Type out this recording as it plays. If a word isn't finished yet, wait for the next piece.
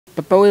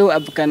papa wewe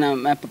avukana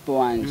na papa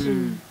wanje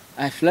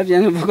Flavia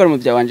n'ubukora mu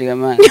bya wanje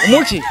gamana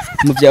umuki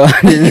mu bya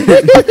wanje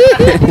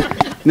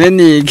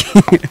nenigi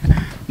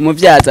mu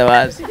byaza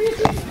bazi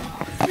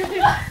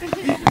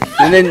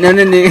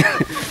nene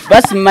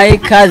bas my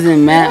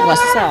cousin man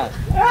what's up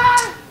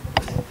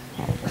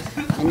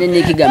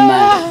nenigi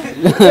gamana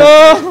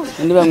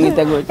ndiba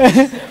mwita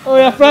gute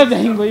oya Flavia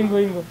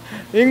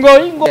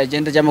ingo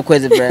agenda jya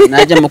Mukwezi bra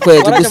najya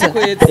Mukwezi gusa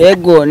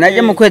yego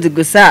najya Mukwezi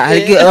gusa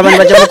hari abantu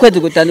bajya Mukwezi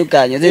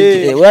gutandukanye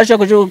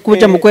urashaka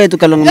kuja Mukwezi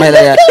ukalonga mahera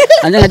ya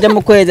anje ngajya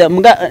Mukwezi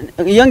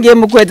iyo ngiye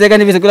Mukwezi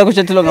kandi bisigura ko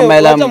chatulonga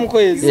mahera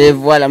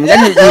voilà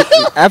mugani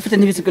afite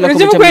ntibisigura ko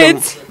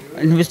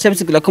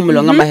ntibisigura ko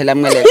mulonga mahera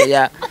mweleke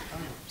ya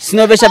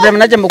sinobesha bra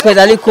najya Mukwezi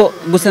ariko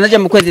gusa najya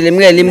Mukwezi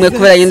limwe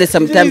kubera yende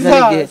sometimes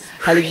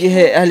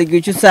hari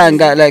gihe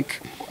usanga like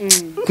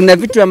kuna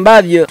vitu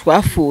ambavyo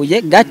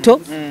twafuye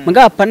gato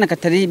mugabo pana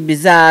katari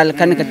bizarre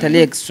kandi katari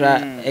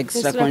extra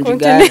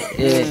conjugal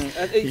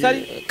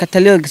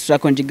katari extra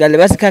conjugal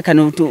basi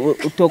kakana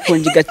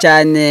utokonjiga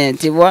cyane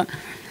tibwa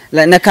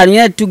na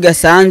kanya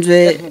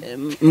tugasanzwe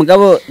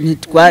mugabo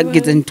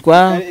ntitwagize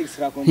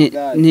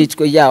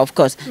ntitwa yeah of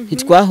course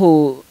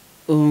ntitwaho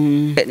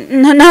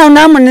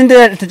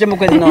namuninde taje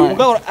Mukwezi none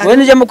wewe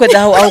nije Mukwezi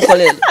aho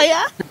kolela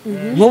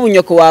nk'ubu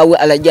nyoko wawe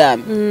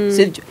alajyama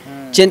sibyo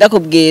cyenda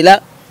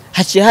kubwira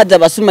haciye haza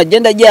basuma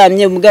genda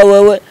ryamye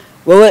mugabo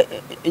wewe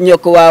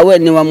nyoko wawe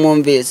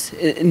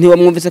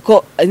ntiwamwumvise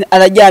ko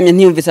arajyamye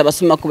ntiyumvise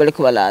abasuma ko bari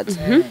kubalaza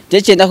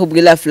je cyenda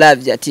kubwira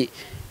Flavia ati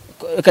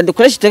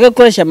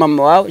dukoresha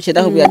mama wawe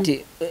cyenda kubwira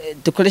ati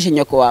dukoreshe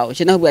nyoko wawe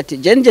cyenda kubwira ati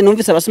je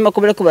numvise abasuma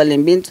ko bari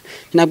kubalembinza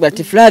cyenda kubwira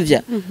ati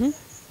Flavia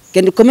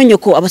genda ukomenye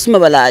ko abasuma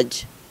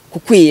balaje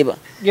kukwiba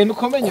genda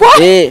ukomenye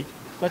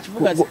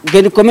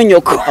genda ukomenye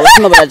ko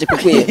abasuma balaje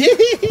kukwiba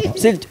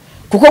sibyo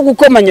kuko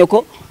gukoma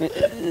nyoko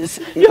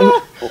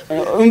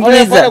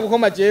umbliza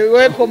gukoma je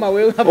wewe koma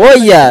wewe oh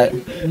yeah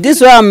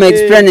this one I'm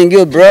explaining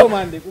you bro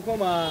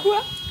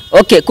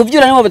okay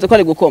kuvyura niwo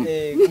batakore gukoma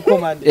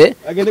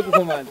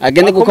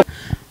agende gukoma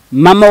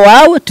mama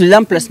wawe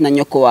tulilamplus na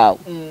nyoko wawe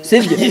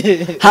sivyo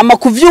hama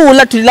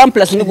kuvyula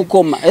tulilamplus ni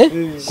gukoma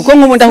kuko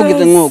nk'ubu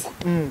ndahugize nk'uko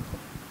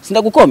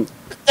sinda gukomye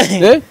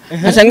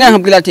ashanga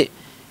nkabwira ati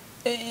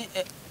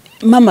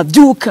mama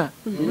byuka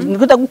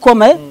nikuta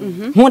gukoma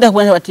nkunda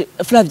kubona bati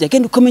Flavia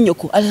genda ukome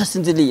nyoko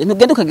alisinziliye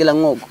ntugenda ukagela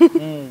nkoko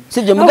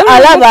sivyo muga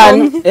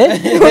alabantu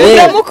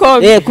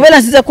kubera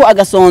nsize ko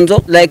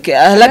agasonzo like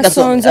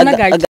alagasonzo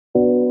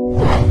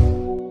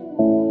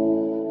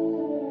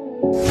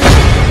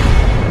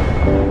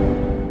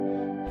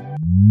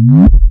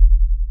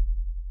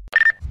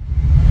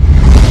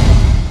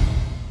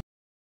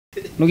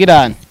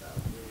Nugirani.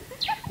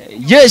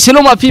 Yes,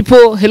 hello my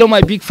people, hello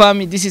my big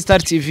family. This is Star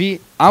TV.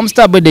 I'm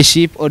Star by the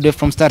ship order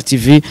from Star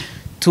TV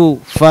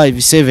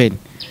 257.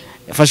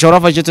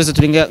 Fashorafa jeto se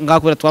tulinga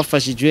ngakubera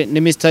twafashijwe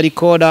ni Mr.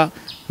 Recorder,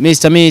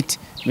 Mr. Meat,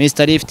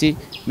 Mr. Lifty,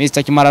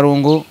 Mr.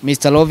 Kimararungu,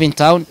 Mr. Loving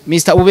Town,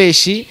 Mr.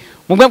 Ubeshi.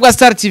 Mubwe bwa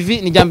Star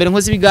TV ni jambere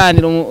nkozi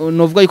biganiro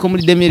novuga yuko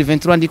muri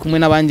 2023 ndi kumwe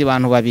nabandi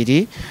bantu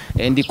babiri.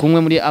 Ndi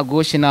kumwe muri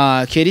Agoshe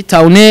na Keri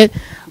Townaire,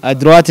 à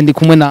droite ndi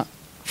kumwe na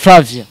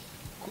Flavia.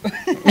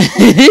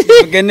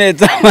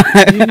 Geneta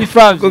ni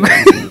Flavia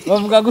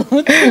bavuga go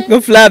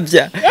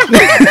Flavia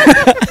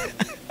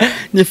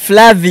ni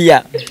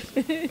Flavia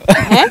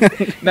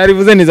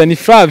narivuze neza ni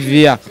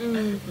Flavia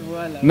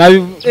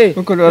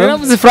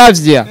navuze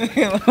Flavia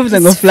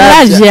bavuze ngo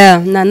Flavia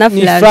na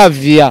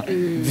Flavia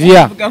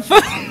via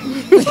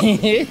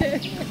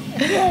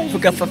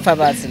fuka fafa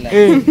basila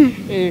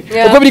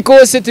uko biri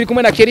kose turi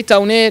kumwe na Keri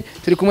Townaire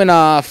turi kumwe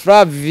na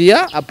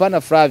Flavia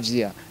hapana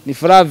Flavia ni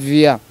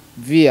Flavia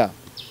via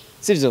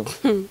sivyo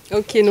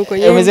okay nuko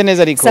yeye umeze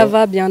neza ariko ça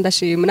va bien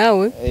ndashima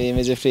nawe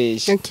imeze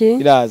fresh okay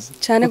iraza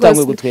cyane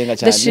gose gutwenga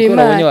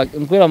cyane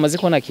nkwera bamaze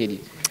kubona Keri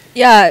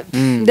ya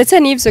ndetse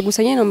nivyo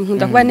gusa nyene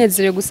nkunda kuba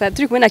nezerewe gusa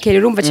turi kumwe na Keri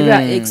urumva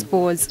kibira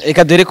expose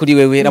eka dore kuri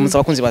wewe ramutse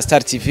abakunzi ba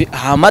Star TV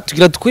hama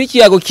tugira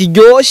dukurikiyago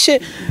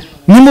kiryoshe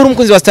ni muri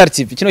umukunzi wa Star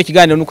TV kino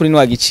kiganiro n'ukuri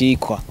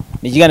nwagicikwa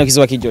ni ikiganiro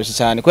kizuba kiryoshe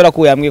cyane kwera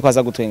ko yambwiye ko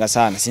aza gutwenga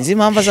sana sinzi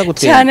impamvu aza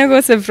gutwenga cyane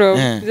gose bro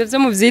ivyo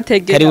mu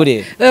vyitegera kari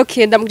ure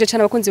okay ndamukije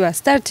cyane abakunzi ba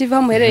Star TV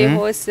aho muhereye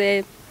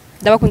hose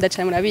ndabakunda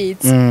cyane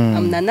murabizi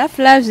amna na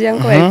Flavia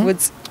ngo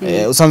bayivuze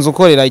usanzwe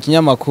ukorera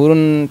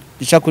ikinyamakuru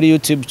gica kuri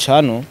YouTube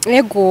channel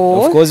yego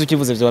of course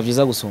ukivuze byo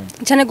bavyiza gusumba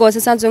cyane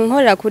gose sanzwe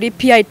nkorera kuri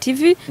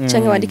PITV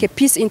canke wandike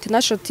Peace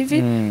International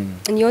TV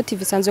niyo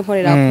TV sanzwe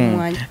nkorera ku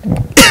mwanya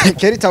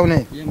Keri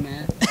Townaire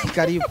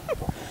karibu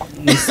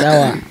ni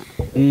sawa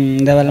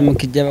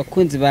ndabaramukije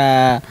abakunzi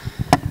ba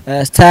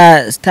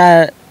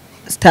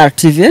Star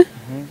TV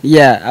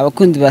yeah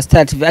abakunzi ba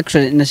Star TV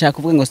actually nashaka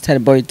kuvuga ngo Star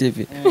Boy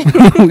TV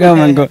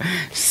ngama ngo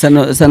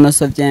sano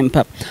so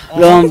jempa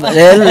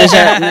rero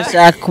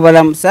nashaka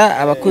kubaramusa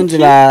abakunzi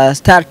ba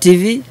Star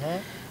TV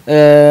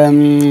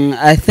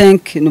I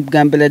think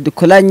nubwambele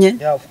dukolanye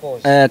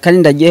kandi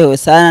ndagiyeho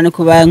sana no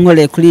kuba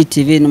nkore kuri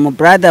TV no mu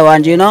brother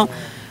wanje you know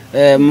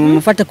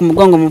mumufate ku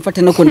mugongo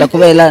mumufate no kunda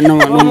kubera no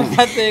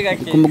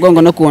ku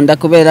mugongo no kunda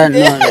kubera no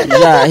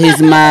yeah he's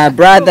my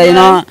brother you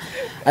know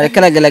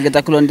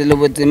arakaragerageza kurondera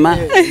ubuzima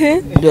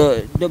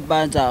do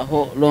banza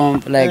ho long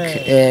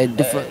like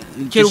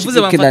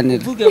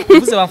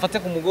uvuze bamfate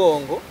ku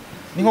mugongo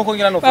ni nko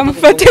kongera no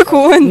bamufate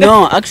kunda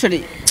no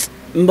actually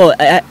mbo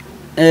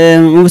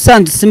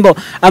mubusanzwe simbo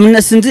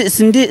amna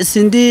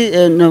sindi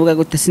novuga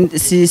gute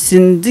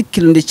sindi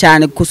Kirundi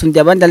cyane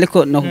kusumbya abandi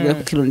ariko novuga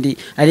ko Kirundi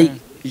ari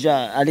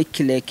ari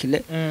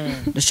kirekire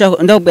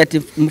ndakubwira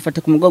ati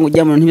mufata ku mugongo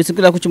ujya mu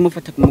ntibisigura ko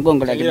umufata ku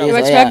mugongo lageze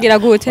bagira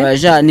gute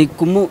baja ni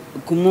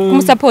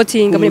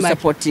kumusupportinga muri make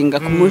supportinga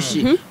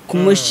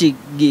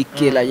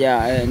kumushigikira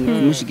ya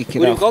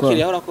kumushigikira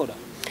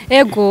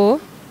ego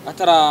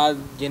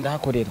ataragenda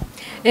hakorera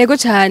ego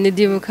cyane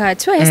ndibuka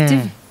TSTV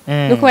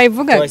nuko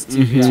bayivuga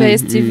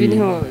TSTV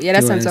niho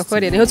yarasanzwe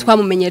akorera niho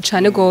twamumenye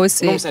cyane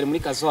gose n'umusari muri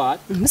Kazwari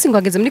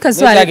ngwageze muri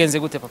Kazwari byagenze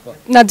gute papa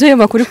nadoye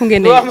makuru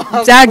kungene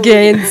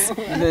byagenze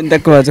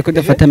ndakubaza ko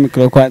dafata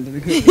mikro kwanza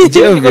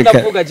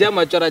ndavuga je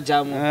amajora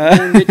jamu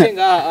ndeke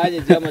ngaha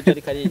anye je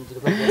amajora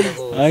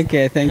karinjira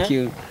okay thank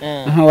you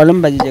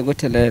walambajije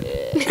gute rero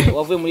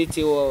wavuye muri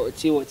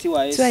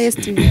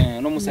TSTV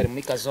no musari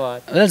muri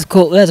Kazwari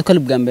urazi ko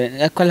bwambe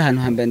yakora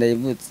ahantu hambere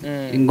ndayivutse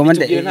ingoma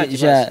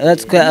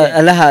urazi ko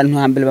ala ahantu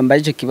hambere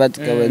bambaje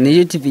kibazo gawe ni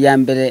YouTube ya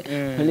mbere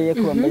nuriye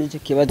ko bambaje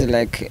kibazo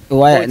like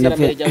why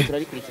navuye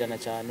turikurikirana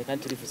cyane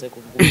kandi turifuza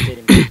kuvuga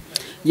imbere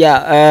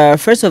yeah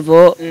first of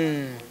all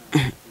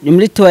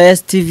muri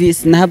TSTV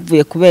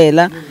sinahavuye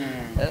kubera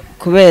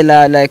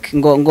like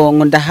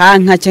ngo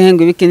ndahanka cyangwa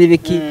ngo ibiki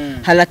n'ibiki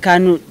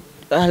halakantu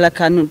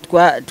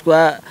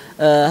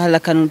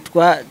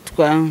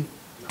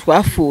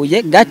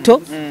twafuye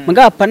gato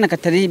mugabo pana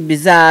katari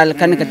bizarre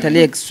kandi katari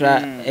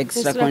extra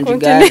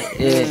conjugal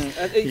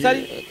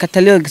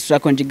katari extra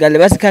conjugal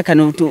basi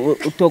kakanu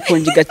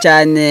utokonjiga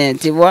cyane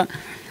tibwa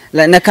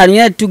na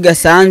kanya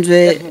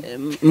tugasanzwe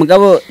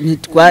mugabo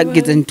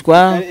ntitwageze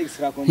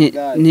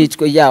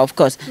yeah of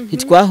course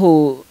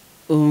ntitwaho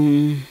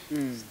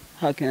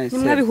how can I say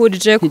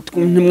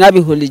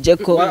mwabihurije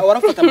ko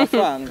warafata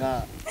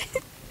amafaranga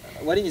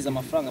warinjiza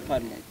amafaranga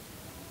parmo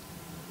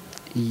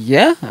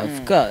yeah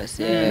of course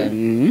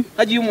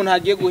hagiye umuntu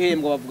hagiye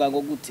guhembwa bavuga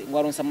ngo gute ngo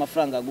aronsa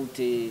amafaranga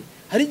gute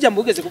hari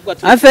jambo ugeze kuvuga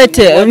ati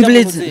afete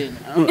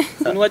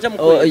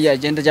yeah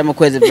genda jya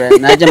Mukwezi bro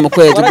najya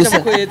Mukwezi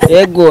gusa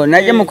yego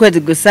najya Mukwezi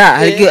gusa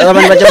hari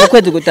abantu bajya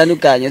Mukwezi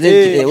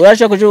gutandukanye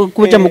urashaka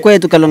kuja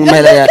Mukwezi ukalonga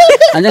amahera ya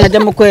anje nkajya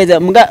Mukwezi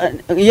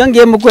iyo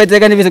ngiye Mukwezi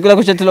kandi bisigura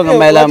ko chatulonga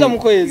amahera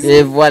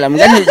voilà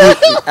mugani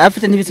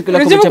afite ntibisigura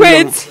ko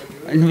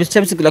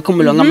ntibisigura ko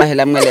mulonga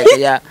amahera mweleka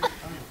ya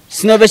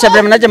sinobesha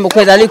bra najya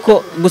Mukwezi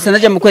ariko gusa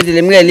najya Mukwezi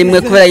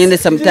limwe kubera yende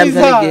sometimes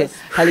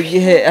hari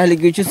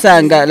gihe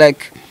usanga like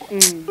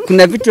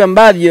kuna vitu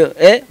ambavyo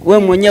wewe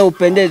mwenyewe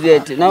upendeze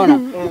eti naona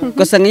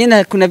kwa sababu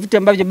nyingine kuna vitu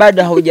ambavyo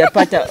bado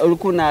haujapata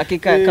ulikuwa na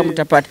hakika kama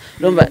utapata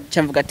lomba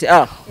chamvukati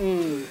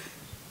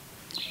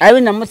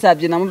aiwe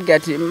namusabye namubwira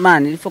ati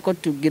man ilifoko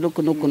tugira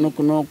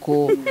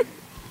kunuko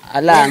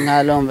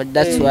alanga lomba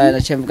that's why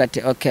na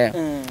chamvukati okay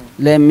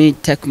let me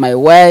take my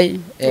way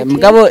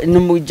mugabo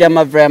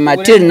numujama vrema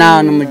till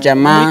now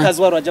numujama muri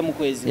Kazwari waje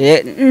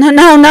Mukwezi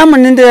namu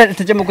ninde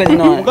taje Mukwezi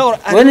no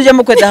wewe nije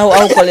Mukwezi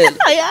aho kolele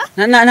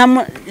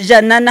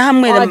na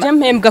hamwe waje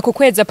mpembwa ku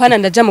kwezi apana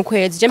ndaje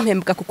Mukwezi je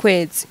mpembwa ku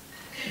kwezi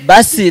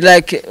basi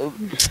like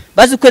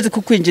basi kwezi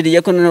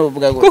kukwinjiriye ko none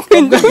uvuga ngo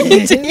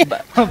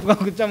bavuga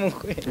kuja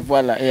Mukwezi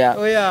voilà yeah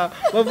oya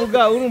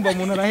bavuga urumva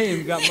umuntu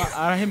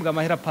arahembwa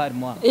amahera par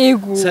mois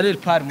salaire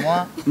par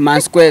mois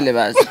mensuel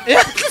basi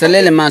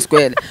salaire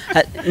mensuel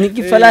ni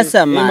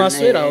kifalasa man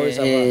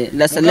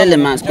la salaire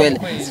mensuel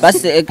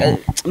basi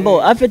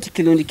bon en fait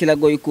Kirundi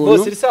kilagoye kuno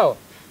bo sawa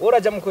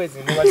uraja Mukwezi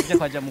mubajije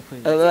kwaja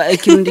Mukwezi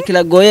Kirundi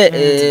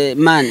kilagoye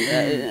man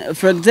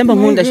for example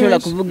nkunda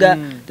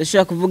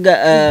ndashobora kuvuga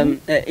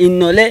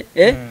inole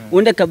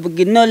unda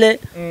kavuga inole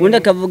unda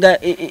kavuga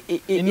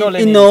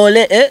inole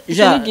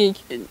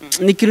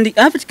ni Kirundi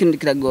afite Kirundi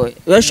kilagoye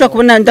urashobora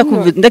kubona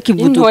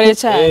ndakivutu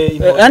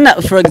ana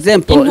for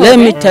example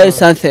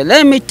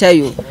let me tell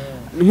you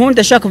nkunda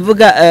ndashobora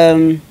kuvuga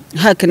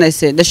how can I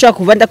say ndashaka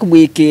kuva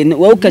ndakubwiye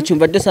ikintu wowe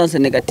ukacumva de sens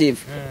négative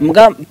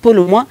muga pour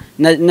moi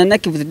na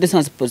kivuze de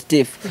sens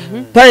positif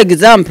par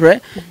exemple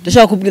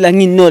ndashaka kubwira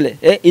nk'inole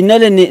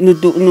inole ni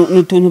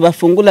tuntu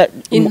bafungula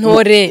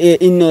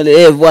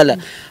inole voilà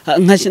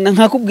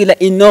nkakubwira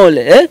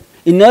inole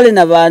inole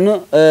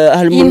nabantu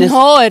harimo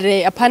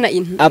intore apana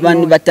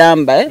abantu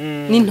batamba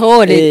ni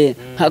intore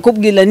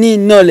nkakubwira ni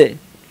inole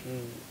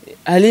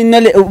ali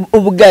inole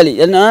ubugali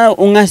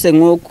ungase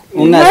nk'uko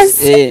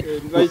ungase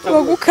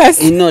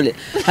bagukase inole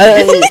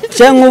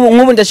cyangwa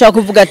nk'ubu ndashaka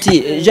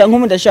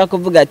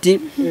kuvuga ati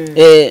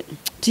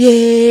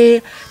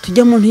tie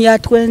tujya muntu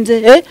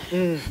yatwenze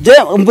je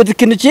umbuze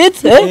ikintu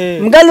cyitse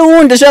mugalo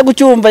wundi ashaka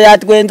gucyumva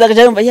yatwenza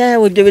akajya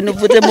yawe ibyo bintu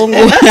uvuze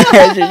mungu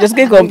je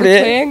suis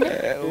compris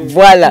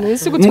voilà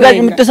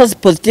mugalo mutesa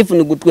positive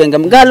ni gutwenga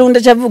mugalo wundi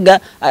acavuga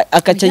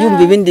akaca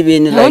yumva ibindi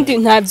bintu like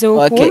ntabyo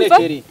ukumva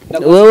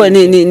wewe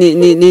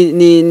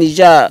ni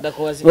ja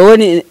wewe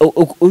ni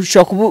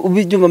ushaka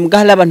ubyumva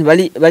mugalo abantu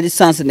bari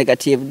sense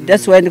negative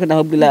that's why ndiko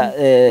ndakubwira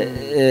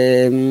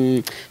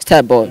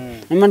starboy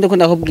ndiko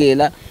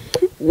ndakubwira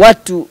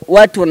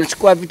watu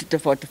wanachukua vitu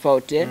tofauti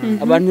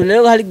abantu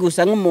leo hari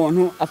gusanga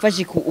umuntu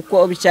afashe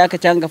uko ubishaka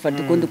cyangwa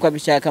afata kundi uko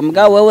abishaka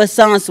mugabo wewe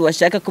sense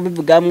washaka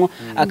kubivugamwo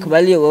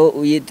akabali wewe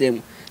uyitemo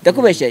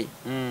ndakubesheye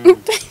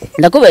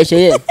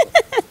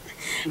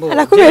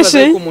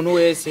arakubesheye umuntu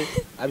wese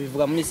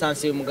abivuga muri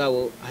sense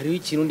y'umugabo hariho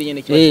ikirundi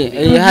nyene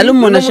kibaye hari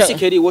umuntu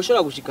ashikeri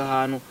woshora gushika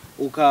ahantu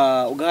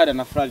ugahara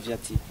na Flavia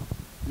ati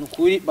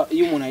nukuri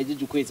iyo umuntu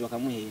ahejeje ukwezi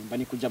bakamuhemba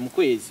ni kuja mu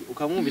kwezi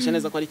ukamwumvisha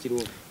neza ko ari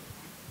kirundi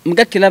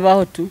mbwa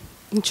kilabaho tu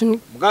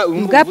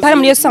mbwa para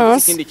muri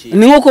essence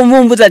ni nkuko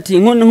mvumbuza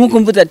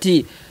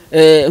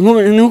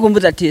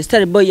ati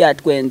Starboy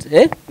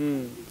yatwenze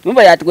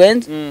mumba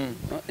yatwenze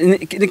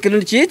ni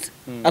kirundi cheat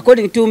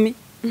according to me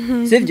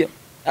sivyo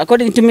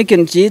according to me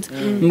kirundi cheat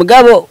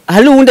mugabo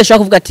hari undi ashaka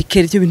kuvuga ati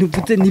kere ibyo bintu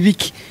vuze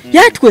nibiki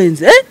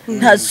yatwenze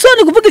nta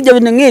soni kuvuga ibyo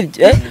bintu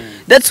nk'ibyo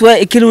that's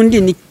why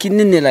ikirundi ni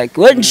kinini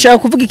like when shaka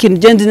kuvuga ikintu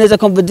genzi neza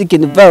ko mvuze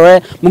ikintu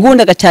very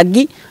mugunda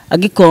gacagi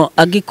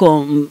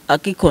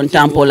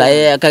agicontempola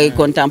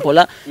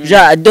agicontempola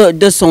ja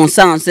de son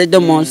sens de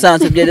mon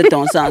sens bien de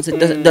ton sens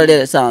de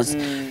leur sens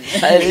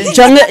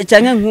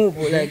change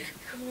nkubu like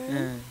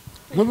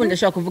nkubu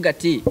ndashaka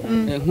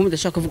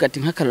kuvuga ati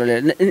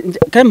nkakarole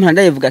kandi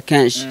mpanda yivuga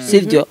kenshi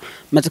sivyo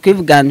maze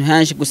kwivuga ahantu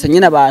henshi gusa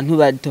nyine abantu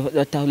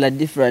batahula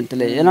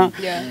differently you know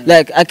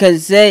like I can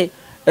say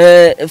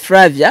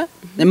Flavia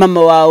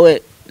mama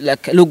wawe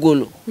like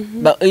lugulu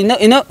but you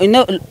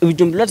know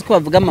ujumbula ko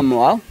bavuga mama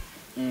wawe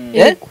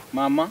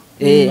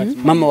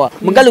mama wawe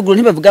mugalugulu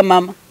ntibavuga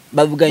mama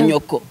bavuga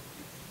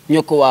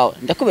nyoko wawe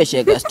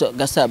ndakubeshye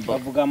gasaba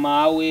bavuga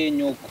mawe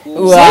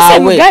nyoko sese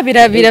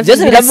mugabira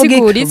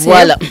birasiguritse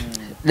voilà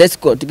let's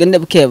go tugende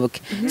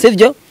bukebuke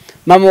sivyo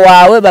mama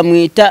wawe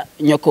bamwita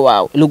nyoko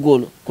wawe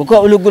lugulu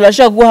kuko lugulu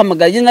ashaka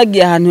guhamagara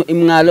nagiye ahantu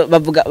imwalo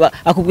bavuga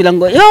akubwira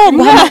ngo yo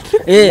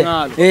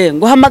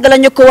guhamagara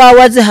nyoko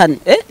wawe aze hano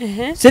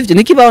sivyo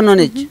nikibaho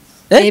none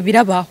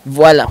birabaho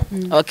voilà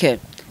okay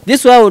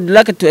this one I would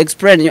like to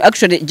explain you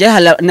actually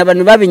jehala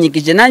nabantu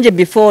babinyigije nanje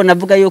before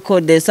navuga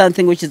yuko there's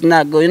something which is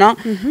not going on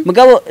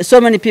mugabo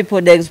so many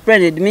people they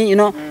explained me you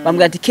know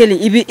bambwa ati Kelly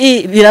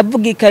ibi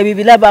biravugika ibi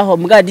birabaho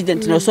mugabo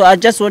didn't know so I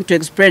just want to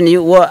explain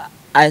you what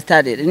I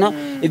started you know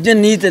if you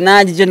need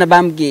nanje je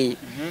nabambwiye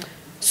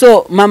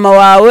so mama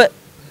wawe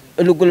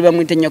lugulu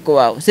bamwita nyoko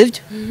wawe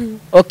sivyo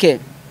okay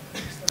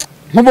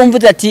nkubu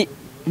mvuze ati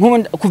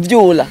nkubu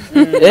kuvyula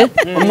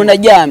umuntu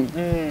ajyamye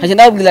haje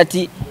ndabwira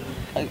ati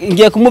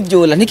ngiye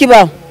kumuvyula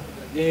nikibaho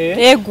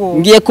yego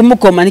ngiye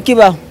kumukoma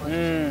nikibaho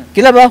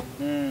kilabaho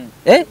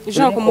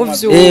ijana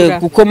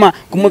kumuvyula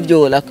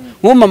kumuvyula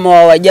nko mama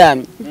wawe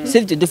ajyamye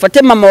sivyo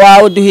dufate mama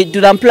wawe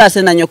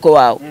duramplace na nyoko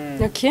wawe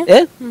okay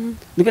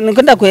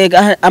niko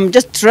ndakwega I'm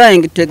just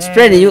trying to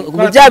explain you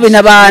byabina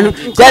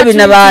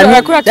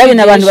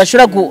abantu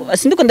bashora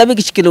sindiko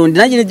ndabigisha Ikirundi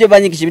nanjye nibyo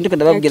banyigisha ibindi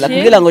ndababwira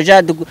kugira ngo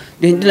ja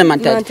duhindure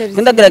mentality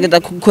ndagerageza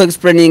ku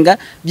explaininga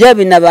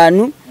byabina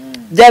abantu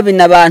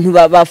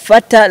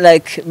bafata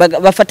like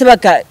bafata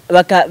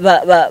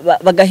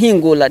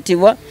bagahingula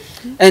tiwa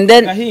and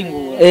then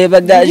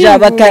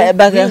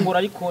bagahingura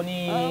ariko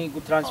ni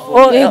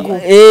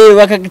gutransform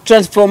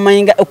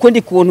bakatransforminga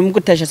ukundi kuntu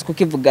mugutasha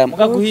kukivugamo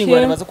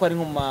mugaguhingura baza ko ari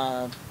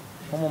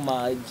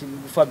nkuma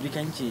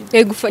fabrika nki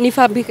ni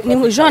fabrika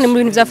ni Jean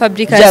muri bintu bya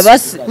fabrication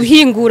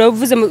guhingura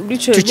uvuze muri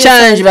cyo to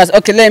change bas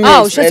okay let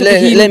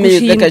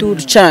me to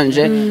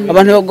change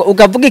abantu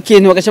ugavuga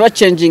ikintu bagacha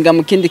bachanginga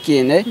mu kindi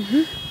kintu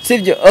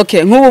sivyo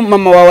okay nk'ubu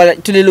mama wawe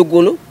tuli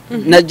lugulu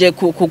naje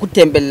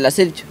kukutembelera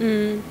sivyo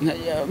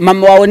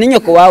mama wawe ni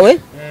nyoko wawe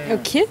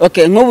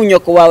okay nk'ubu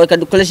nyoko wawe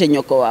kadukoleshe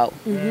nyoko wawe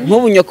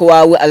nk'ubu nyoko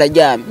wawe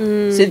alajyamye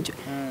sivyo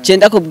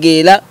cyenda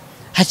kubwira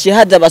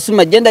hacihaza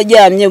basuma genda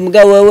jamye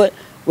mbwa wewe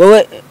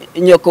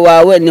nyoko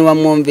wawe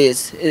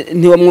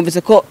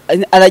ntiwamwumvise ko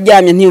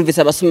alajyamye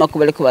ntiyumvise abasuma ko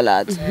bari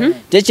kubalaza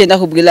cyenda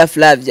kubwira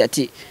Flavia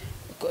ati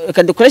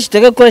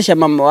kadukoresha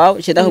mama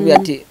wawe cyenda kubwira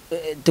ati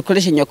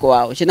dukoreshe nyoko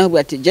wawe cyenda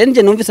kubwira ati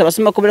jenje numvise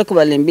abasuma ko bari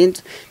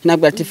kubalimbinza cyenda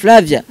kubwira ati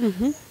Flavia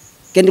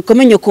genda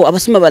ukomenye ko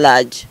abasuma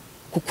balaje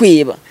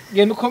kukwiba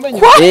genda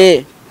ukomenye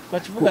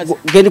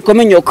genda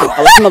ukomenye ko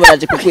abasuma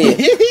balaje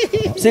kukwiba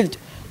sivyo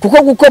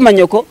kuko gukoma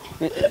nyoko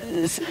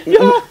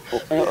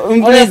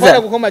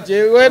umbliza gukoma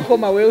je we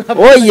koma we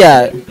oh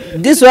yeah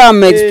this one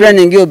I'm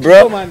explaining you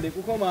bro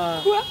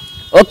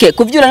okay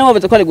kuvyura niho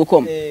batakore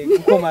gukoma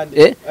gukoma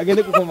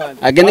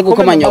agende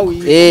gukoma nyoko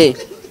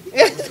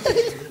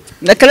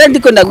nakala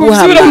ndiko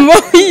ndaguhama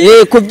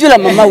kuvyura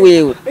mama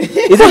wewe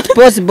is it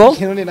possible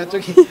Ikirundi nacho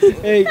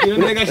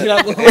Ikirundi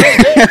gashirako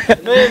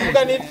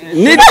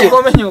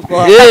nityo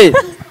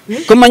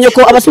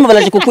komanyoko abasuma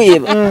balaje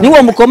kukwiba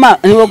niwo mukoma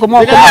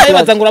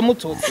bazangura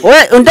mututse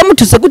we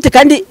ndamutuse gute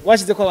kandi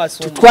washize ko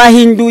abasuma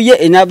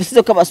twahinduye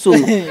nabisize ko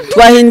abasuma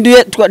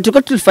twahinduye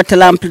tuko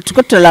tulifata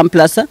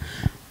tulamplasa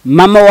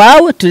mama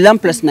wawe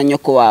tulamplasa na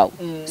nyoko wawe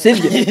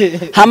sivyo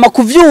hama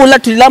kuvyula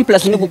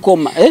tulamplasa ni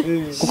gukoma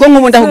kuko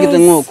nk'ubu ndahugize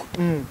nk'uko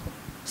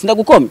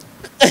sindagukoma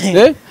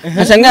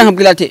nkashanga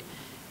nkabwira ati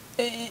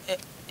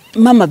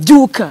mama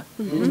vyuka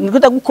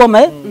nikuta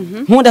gukoma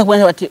nkunda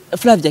kubona bati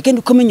Flavia genda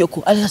ukome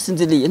nyoko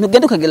arasinziriye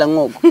ntugenda ukagera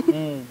nk'uko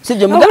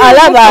sivyo muga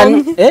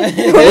alabantu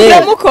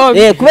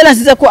kubera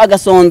nsize ko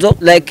agasonzo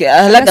like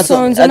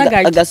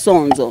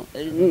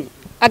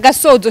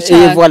agasozo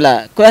cyane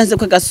voilà kwanze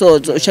ko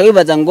agasozo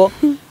ushabibaza ngo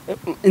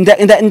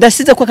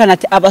ndasize ko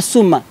kanati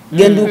abasuma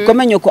genda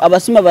ukome nyoko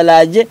abasuma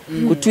balaje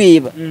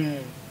kutwiba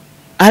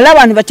hala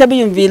abantu bacha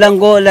biyumvira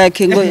ngo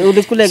like ngo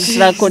uri kule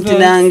extra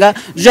continent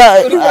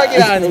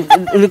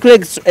uri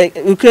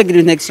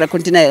kule extra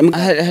continent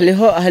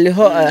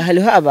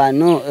haliho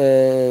abantu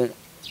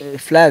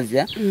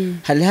Flavia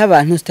haliho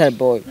abantu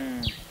Starboy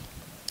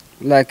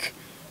like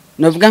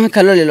novuga nka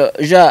kalolelo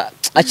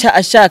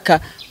ashaka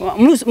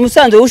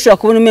musanze ushobora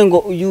kubona umengo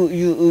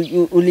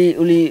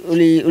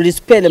uli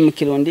spell mu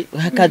Kirundi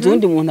hakaza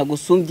undi muntu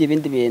agusumbye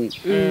ibindi bintu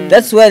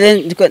that's why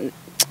then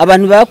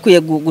abantu bakwiye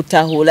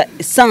gutahura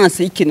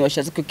essence y'ikintu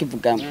bashatse ko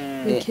kivugamo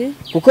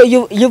kuko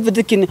iyo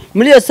uvuze ikintu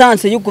muri iyo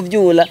essence yo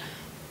kuvyula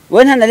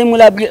we nta nari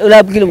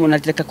urabwira umuntu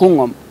atereka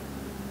kunkoma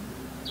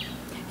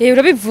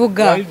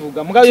urabivuga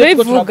mugabo yo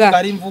turavuga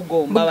ari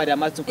imvugo mbabari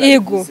amatuka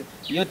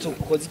iyo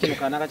tukoze ikintu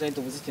kanaka cyane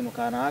tuvuze ikintu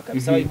kanaka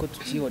bisaba yuko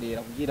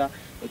tukihorera kugira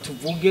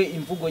tuvuge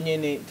imvugo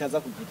nyene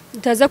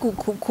itaza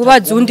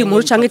kubaza undi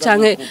muri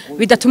canke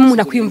bidatuma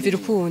umuntu akwiyumvira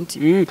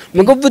ukundi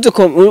mugo vuze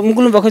ko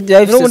mugulumva ko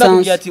byafise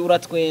sense ati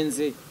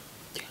uratwenze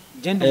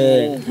gende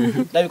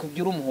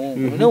ndabikubwira umuhungu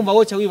none umva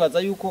woca wibaza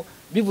yuko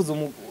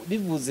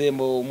bivuze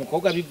mu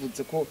mukobwa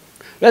bivuze ko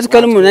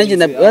bazikari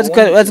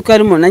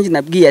umuntu nanjye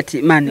nabwiye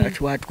ati mani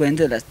wacu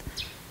watwenze rasta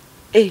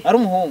ari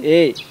umuhungu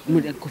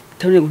muri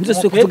tabone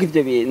ntuzose kuvuga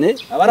ibyo bintu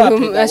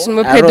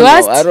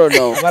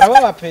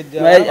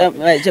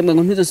cyangwa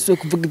ngo ntuzose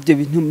kuvuga ibyo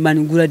bintu mani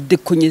ngura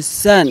dekonye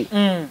sana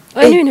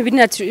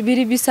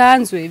ibintu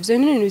bisanzwe ivyo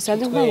ni ibintu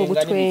bisanzwe nko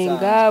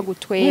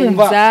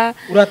gutwenza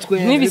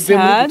uratwenze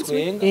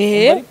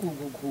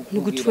ni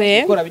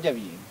gutwenga gukora bijya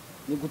bintu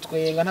ni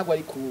gutwenga ntabwo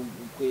ari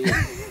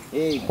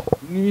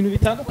ni ibintu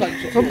bitandukanye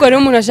ubwo rero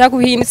umuntu ashaka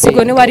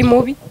kuhinsigo ne wari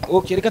mubi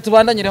okay reka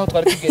tubandanye aho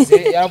twari tugeze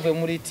yaravuye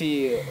muri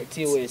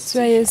TOS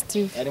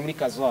ari muri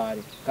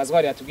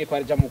Kazwari yatubwiye ko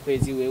ari ja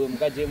Mukwezi wewe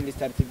mugaje muri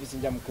Star TV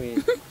sinja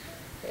Mukwezi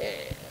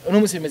uno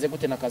musi bimeze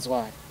gute na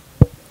Kazwari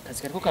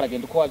kazi kariko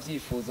karagenda uko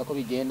wavyifuza ko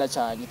bigenda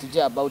cyane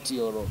tujye about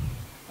your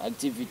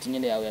activity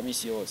nyene yawe ya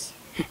misi yose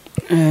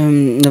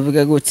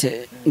navuga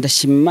gute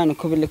ndashima Imana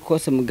ko bile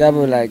kose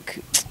mugabo like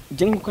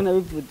je nkuko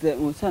nabivuze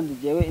umusanzu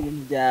jewe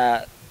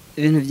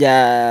ibintu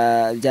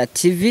bya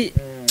TV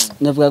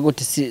navuga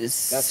gute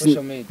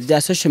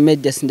bya social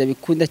media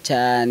sindabikunda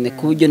cyane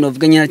kuburyo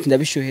novuga nyine ati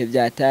ndabishuhe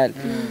byatari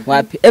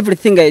wapi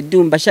everything I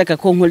do mbashaka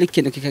ko nkora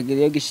ikintu kikagira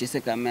iyo gishise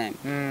kameme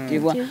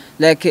kibwa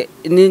like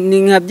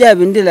ni nka bya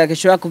bindi like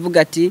shobora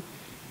kuvuga ati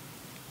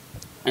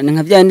ni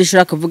nka bya bindi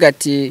shobora kuvuga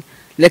ati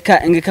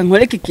reka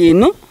nkore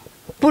ikintu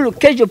pour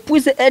que je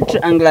puisse être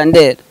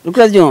englander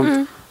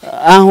ukurabyumva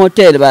en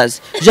hotel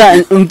basi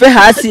ja mpe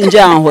hasi nje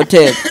en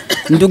hotel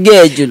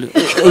ndugejulu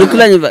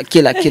ulikulanya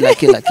kila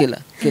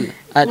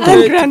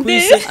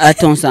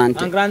attends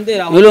santé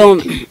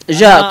ulo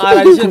ja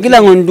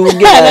kugila ngo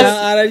nduge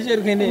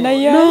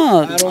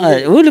no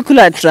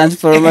ulikula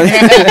transformer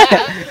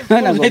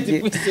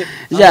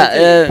ja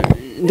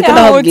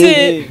ndikona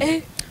hogi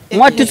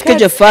moi tout ce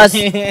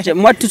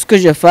que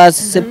je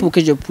fasse c'est pour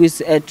que je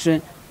puisse être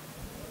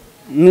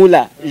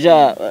mula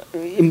ja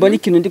imboni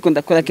kintu ndiko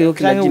ndakora kiko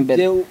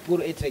kilajimbere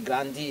pour être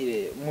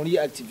grandir muri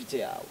activité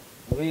yawe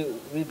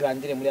oui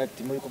grandir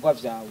muri kokwa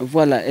vyawe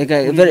voilà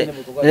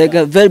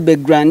ega verbe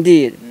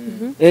grandir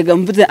ega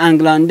mvuze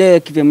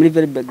englander kive muri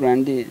verbe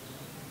grandir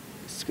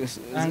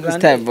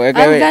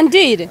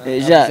grandir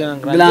ja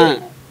blanc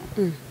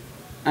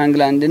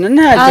englander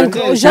nana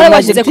ja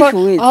wachize ko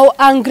aho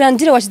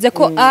engrandir wachize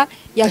ko a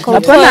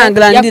yakopa hapana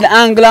englander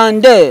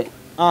englander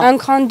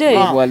englander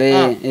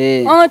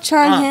voilà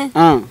change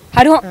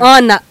hariho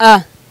na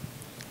a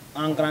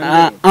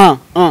englander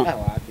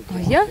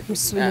oya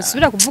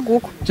musubira kuvuga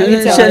uko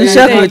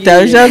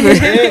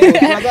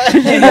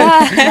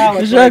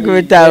nshaka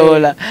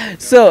kubitahura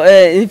so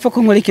il faut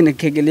ko nkora ikintu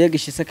kegeleye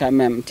gishise quand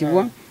même tu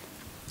vois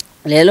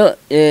rero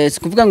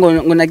sikuvuga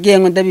ngo nagiye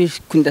ngo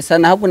ndabikunda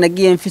sana ahubwo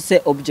nagiye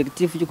mfise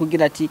objectif yo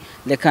kugira ati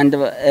reka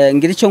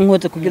ngira icyo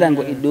nkoze kugira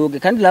ngo iduge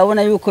kandi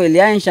urabona yuko il y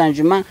a un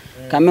changement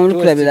quand même uri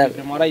kurabira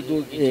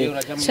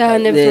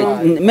cyane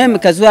même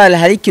casual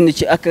hari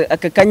ikintu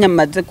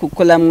akakanyamaze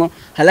kukolamwo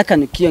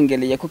halakantu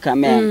kiyongereye ko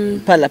kamera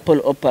par rapport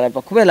au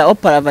parava kubera au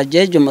parava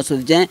jeje me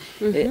souviens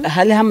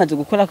hali hamaze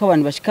gukora ko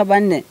abantu bashika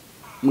bane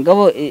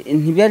mugabo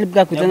ntibari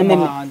bwakuzana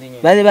meme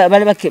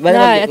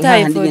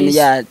bari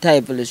ya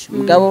evolution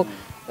mugabo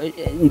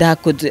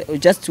ndakoze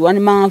just 1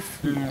 month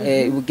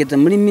ugeze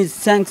muri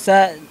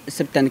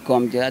 1570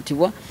 combien ati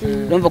vois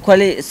donc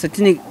c'est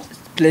une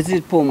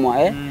plaisir pour moi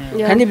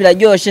kandi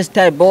biraryoshe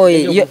star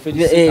boy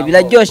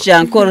biraryoshe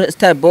encore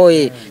star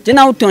boy je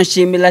naho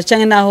utonshimira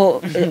cyangwa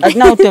naho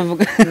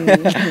utovuga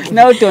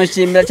naho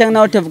utonshimira cyangwa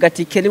naho utovuga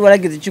ati keri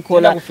waragize icyo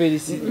ukora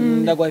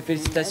ndagwa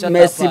felicitation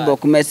merci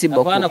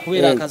beaucoup abana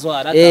kubera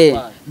akazwara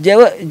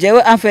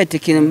jewe en fait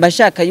ikintu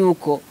mbashaka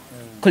yuko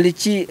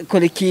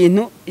kora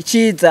ikintu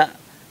ciza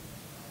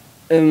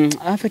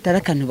en fait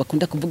arakantu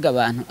bakunda kuvuga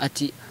abantu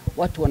ati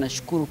watu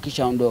wanashukuru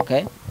kisha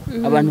ondoka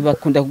abantu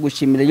bakunda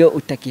kugushimira yo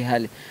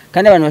utakihale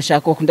kandi abantu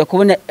bashaka bakunda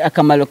kubona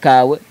akamalo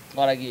kawe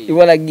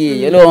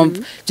waragiye urumva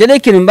je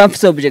ikintu mba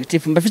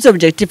mfise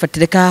objectif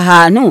atereka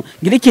ahantu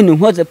ngira ikintu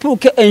nkoze pour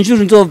que un jour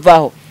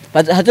nzovaho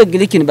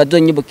hazogira ikintu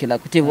bazonyibukira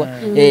kutibwa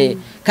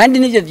kandi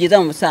nivyo vyiza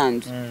mu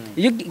musanzu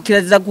iyo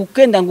kiraza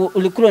gukenda ngo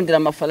uri kurondera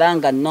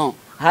amafaranga no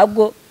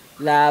ahubwo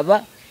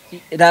laba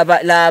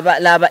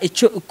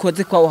ico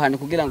ukoze kwa uhana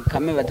kugira ngo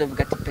kame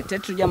bazavuga ati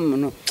peut-être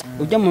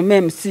ujya mu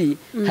MC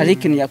hari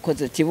ikintu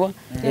yakoze tibo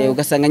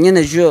ugasanga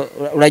nyene jo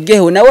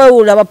urageho nawe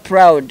uraba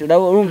proud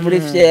urumva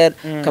uri fier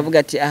kavuga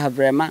ati aha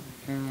vraiment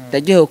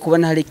ndageho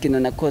kubona hari ikintu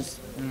nakoze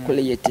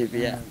kuri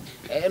TV ya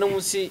no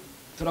musi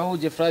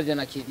turahuje Flavia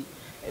na Kiri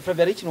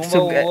Flavia ari ikintu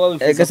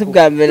umba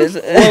gasubwa mbere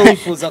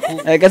wifuza ku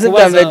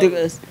gasubwa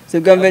mbere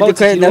subwa mbere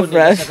ko na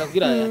Flavia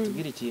akabwira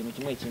yatubwira ikintu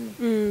kimwe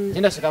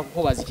ngenda shaka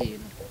kukubaza ikintu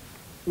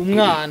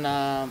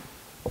umwana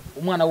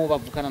wo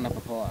bavukana na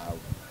papa wawe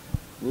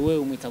wewe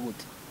umwita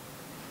gute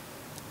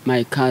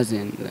my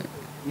cousin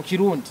mu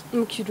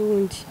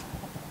Kirundi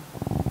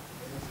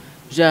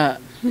ja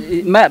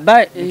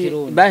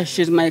ba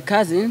she's my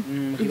cousin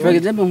for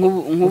example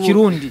mu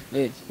Kirundi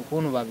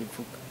ukuntu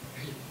babivuga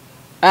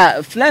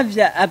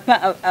Flavia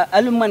apa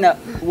alumwana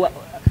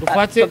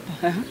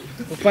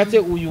ufate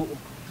uyu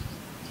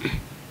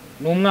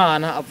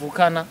n'umwana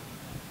avukana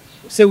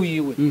se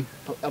wiwe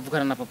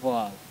avukana na papa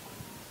wawe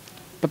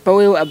papa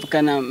wewe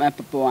avukana na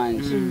papa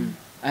wanje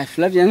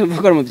Flavia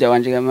n'ubukora mu bya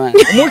wanje gamana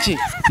umuki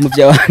mu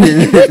bya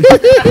wanje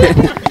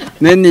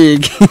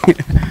nenigi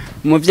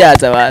mu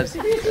byaza bazi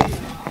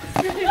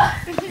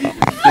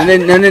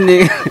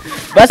nene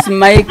bas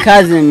my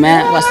cousin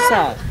man what's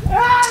up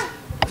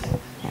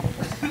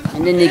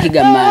nenigi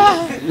gamana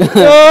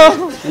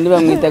ndiba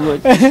mwita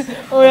gute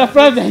oya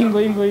Flavia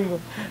ingo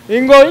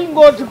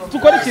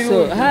tukora ikintu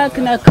so how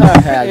can I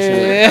call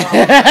her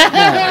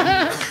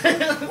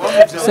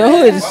so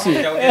who is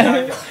she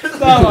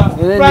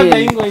Flavia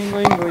ingo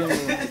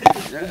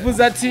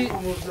uvuze ati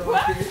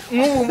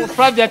nk'ubu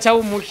Flavia cyawe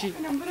umuki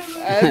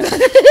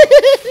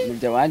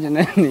mubya wanje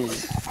nani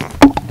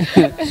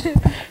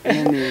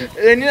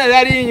nina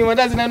yari inyuma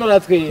ndazi nano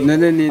ratwe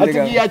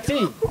atugiye ati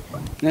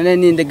none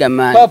ninde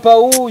gamana papa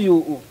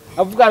uyu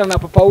avugana na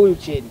papa uyu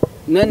Keri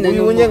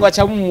uyu unyengo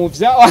acha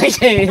mumuvya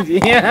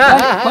wakendi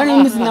kwani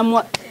mimi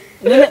sina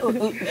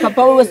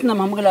papa wewe sina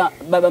mamgala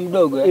baba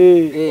mdogo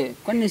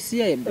kwani si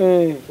yeye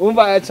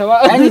umva acha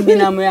yani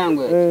binamu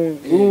yangu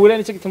ule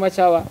nicho kituma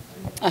chawa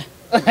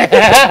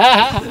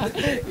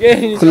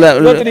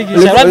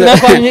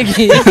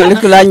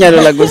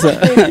kulanyaro la gusa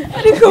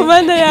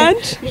komanda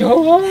yanje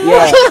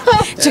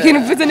chikini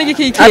mvuze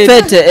n'igiki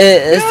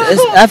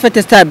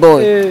afete star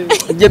boy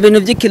je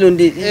bintu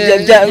by'ikirundi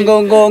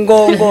ngo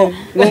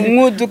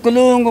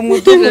mudukuluza ngo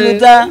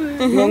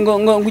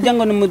ujya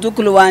ngo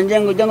numudukulu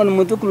wanje ngo ujya ngo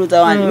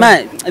numudukuluza wanje ma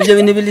ibyo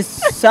bintu bili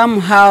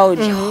somehow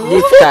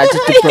difficult to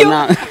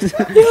pronounce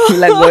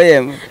like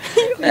goyem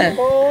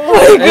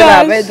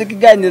baba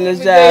tukiganira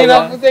cyane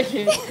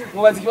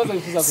mubazi kibazo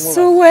bifuza kumubaza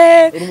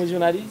suwe uri mu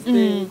journaliste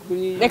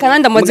kuri reka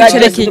nanda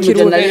muzichere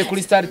Ikirundi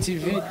kuri Star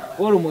TV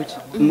uri umuki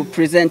mu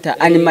presenter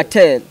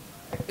animateur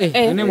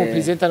none mu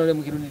presenter none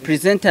mu Kirundi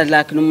presenter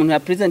like n'umuntu ya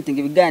presenting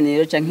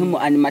ibiganiro cyangwa mu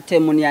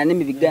animateur mu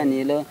yanime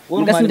ibiganiro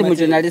ngasindi mu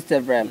journaliste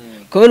vraiment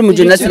kubera mu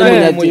journaliste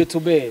mu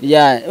YouTuber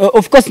yeah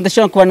of course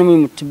ndashaka kuba no mu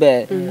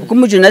YouTuber kuko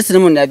mu journaliste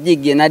n'umuntu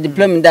yabyigiye na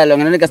diploma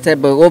ndalonga none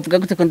gasaba uvuga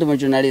gute ko ndi mu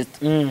journaliste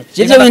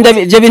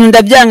je bintu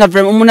ndabyanga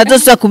vraiment umuntu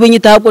azosa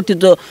kubinyita ahubwo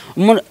tizo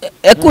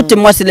écoute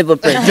moi s'il vous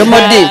plaît je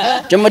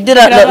me dis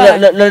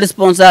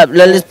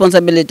la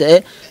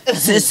responsabilité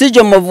si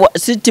tu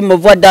me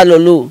vois dans le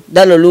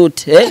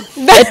loot et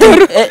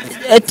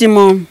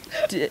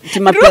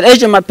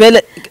je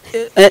m'appelle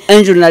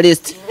un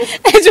journaliste.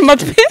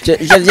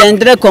 Je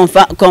viendrai comme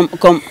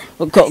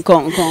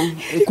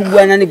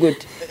Kubwana ni good.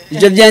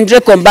 je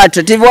viendrai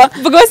combattre, tu vois.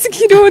 Bwose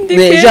Ikirundi.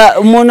 Déjà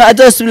umuntu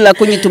atosubira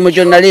kunyita umu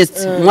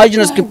journaliste. Moi je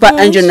ne suis pas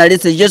un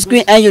journaliste, je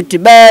suis un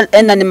youtubeur,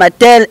 un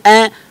animateur,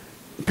 un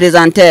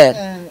présenteur.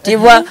 Tu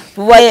vois,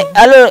 vous voyez.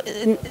 Alors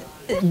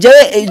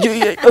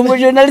umu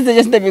journaliste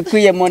je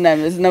ndabikuye mon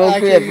ami,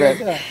 sinabakuye frère.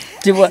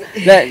 Tu vois,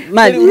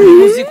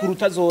 muziki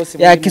kuruta zose.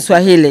 Ya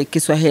Kiswahili.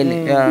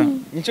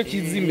 Nicho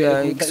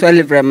kizimbe.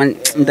 Kiswahili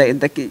vraiment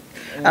ndaki.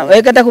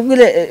 Weka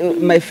kubwire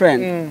my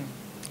friend.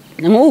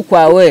 Ngu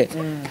kwawe.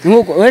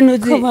 Ngu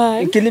wenuzi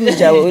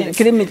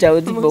kilimi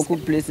chawe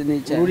beaucoup plus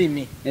ni cha.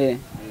 Ururimi.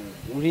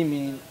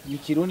 Ururimi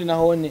Ikirundi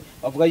nahone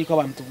bavuga yuko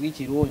abantu tuvuga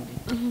Ikirundi.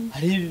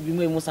 Hari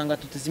bimwe musanga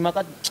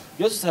tutizimaka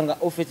byose usanga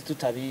ofete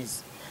tutabizi.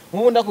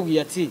 Nkubu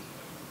ndakubwiye ati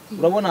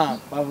urabona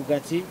bavuga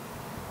ati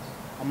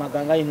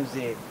amaganga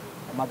y'intuze,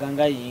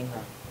 amaganga y'inka,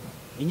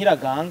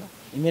 inyiraganga,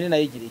 impene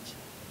nayo igira iki?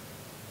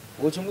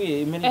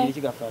 Wocumbwiye impene igira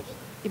iki gafasha?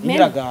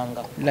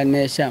 Inyiraganga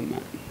iranesha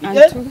man.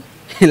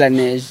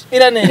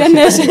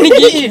 Iranesha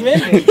Nigi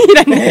impene.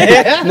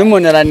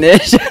 N'umuntu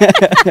aranesha.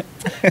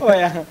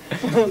 Oya.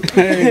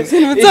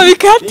 Sinutso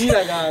bikati.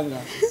 Inyiraganga.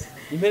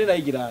 Impene nayo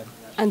igira iki?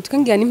 Antuka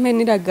ngira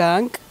impene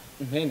iraganga.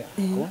 Impene?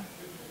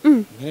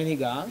 Impene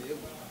ntiganga.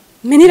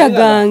 Impene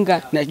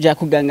iraganga. Naja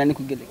kuganga ni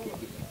kugeleke.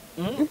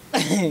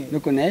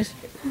 Nukunesha.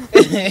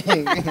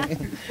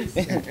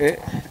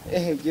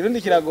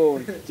 Kirundi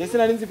kiragoye. Jese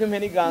nari nzi ko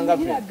impene iganga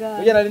pe.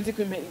 Uya nari nzi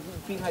ko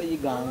inka ari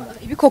iganga.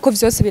 Ibikoko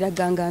byose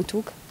biraganga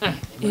antuka.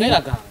 Impene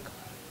iraganga.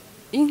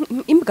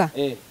 Imbwa.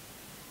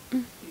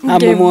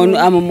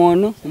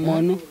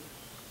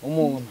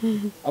 Umuntu.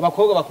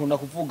 Abakobwa bakunda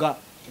kuvuga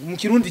mu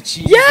Kirundi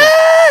cyiza.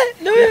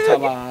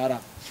 Tabara.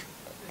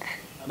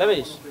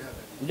 Ndabesha.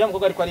 Ujya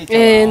mukobwa ariko ari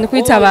tabara. Ni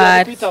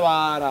kwitabara.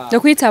 Kwitabara. No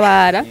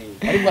kwitabara.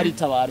 Ariko ari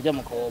tabara ujya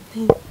mukobwa.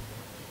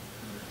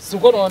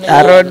 Suko none.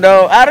 I don't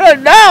know.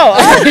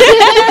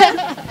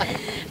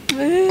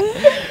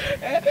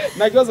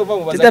 Nakibazo va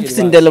mubaza.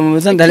 Ndafisindelo mu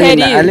bizandale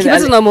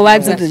kibazo no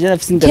mubaza.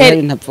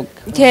 Ndafisindelo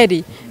ntapfuka.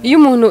 Keri, iyo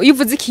umuntu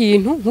uvuze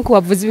ikintu nkuko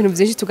wavuze ibintu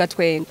byinshi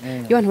tugatwenga.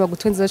 Iyo abantu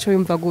bagutwenza cyo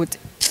yumva gute?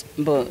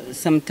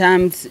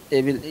 Sometimes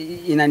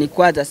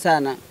inanikwaza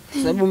sana.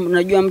 Sababu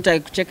unajua mtu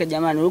akikucheka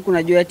jamani, huko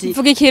unajua ati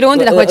vuga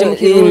Ikirundi na kwaje mu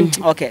Kirundi.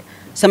 Okay.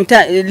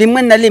 Sometimes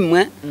limwe na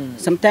limwe,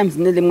 sometimes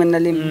ni limwe na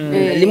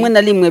limwe. Limwe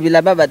na limwe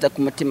bila baba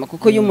atakumutima.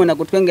 Kuko yumuntu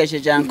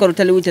agutwengesheje ankora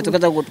utali wite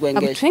tukaza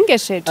kugutwengesha.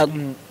 Agutwengesheje.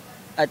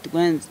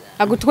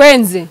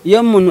 Agutwenze.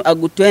 Iyo muntu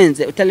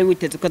agutwenze utali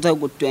wite tukaza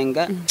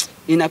kugutwenga.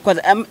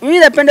 Inakwaza. Mimi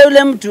napenda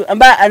yule mtu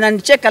ambaye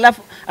ananicheka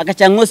alafu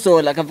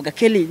akachangosola akavuga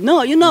Kelly,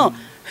 no, you know,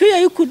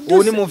 here you could do.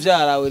 Uni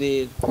muvyara we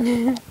rero.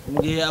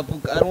 Mugihe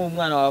ari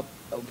umwana wa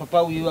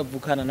papa wiwe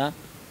avukana na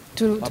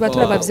tuba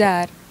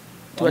turabavyara.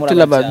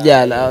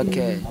 Tulabavyala,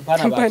 okay.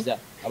 Apana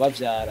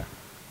abavyara.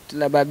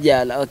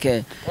 Tulabavyala,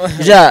 okay.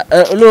 Ja,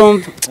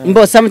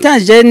 mbo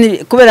sometimes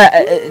je kubera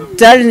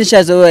tali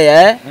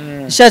nishazoea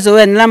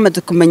nishazoea nilama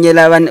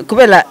tukumenyela abantu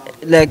kubera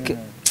like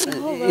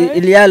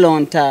il y a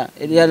longtemps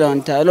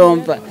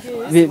lompa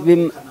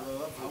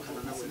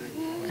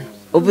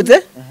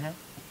ubute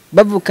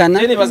babukana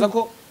je nibaza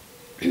ko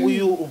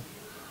uyu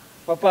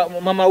papa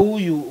mama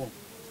uyu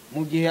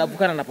mu gihe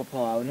avukana na papa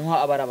wawe niho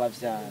abara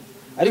bavyara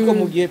ariko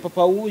mu gihe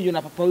papa wuyu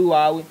na papa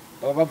wawe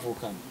baba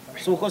bavukana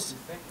suko si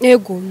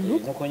yego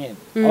nuko nyene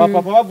aba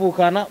papa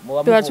bavukana mu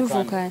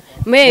bavukana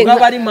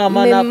bari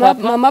mama na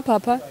papa mama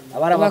papa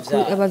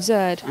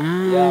abavyara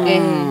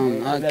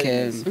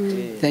okay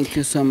thank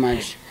you so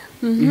much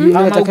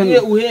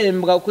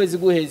uhembwa ukwezi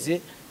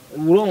guheze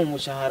uro mu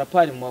mushahara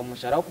pari mu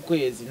mushahara ku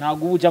kwezi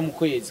ntago uja mu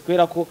kwezi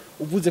kwera ko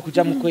uvuze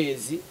kuja mu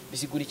kwezi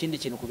bisigura ikindi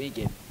kintu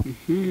kubigeme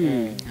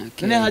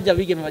okay none haja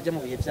bigeme baje mu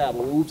bihe byabo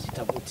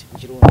uvyita gute mu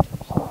Kirundi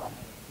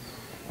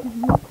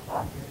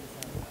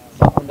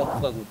bakunda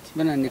kuvuga gute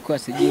bana ni kwa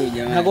sigiye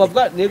jamani ntago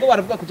bavuga nego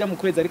baravuga kuja mu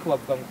kwezi ariko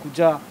bavuga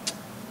kuja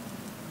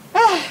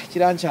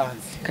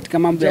kirancanze katika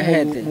mambo ya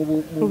hete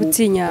mu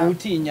butinyanga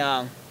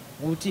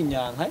mu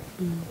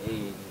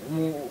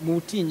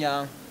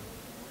butinyanga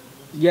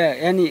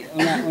yeah, yani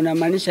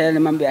unamaanisha yale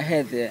mambo ya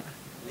hedhi.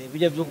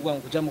 Bija byo kuvuga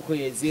ngo kuja mu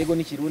kwezi yego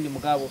ni Kirundi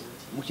mugabo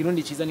mu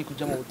Kirundi ciza ni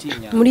kuja mu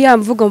butinya. Muri ya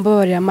mvugo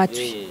mbabare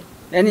amatwi.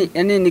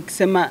 Yani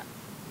nikisema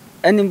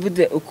yani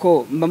mvuze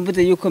uko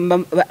mbamvuze yuko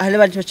hale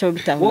baje bacha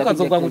bitahura.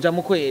 Wokazovuga ngo kuja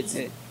mu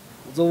kwezi.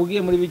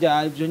 Uzobugiye muri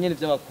bijya byo nyene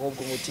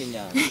by'abakobwa mu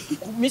butinya.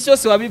 Misi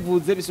yose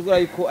wabivuze bisugura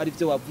yuko ari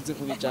byo wavuze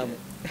kubijamo.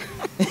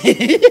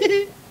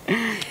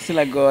 C'est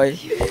la goye.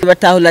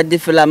 Batahula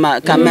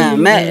diflama quand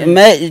même.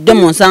 Mais de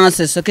mon sens,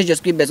 c'est ce que je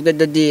suis besoin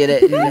de dire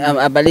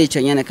à Balicho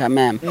nyene quand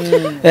même.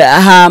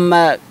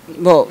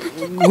 Bon,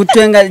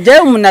 gutwenga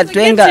je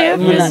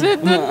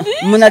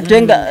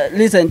munatwenga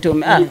listen to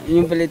me.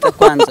 Nyumbeleta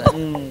kwanza.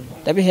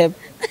 Tabi have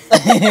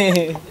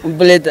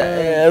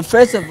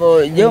first of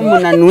all, je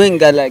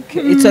munanwenga like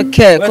it's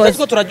okay cause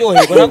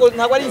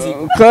ntago ari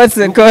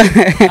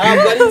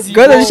nzi.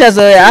 Cause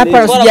nishazoea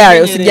hapa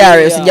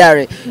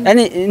usijari.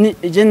 Yani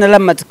je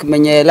nalama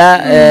tukumenyela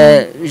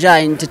ja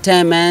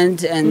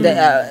entertainment and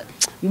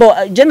bo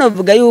je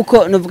novuga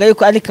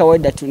yuko ari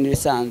kawaida tu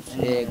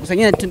nisanzwe. Gusa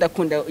nyine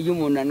tundakunda uyu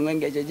muntu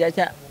anwengeje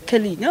jacha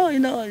Kelly, no, you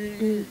know,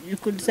 you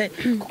could say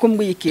kuko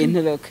mbwiye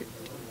ikintu look.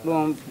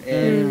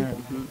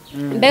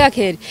 Mbega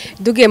Kelly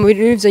dugiye mu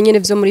bintu bivyo nyene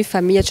vyo muri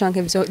famille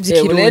canke vyo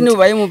Ule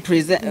nubaye mu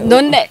present.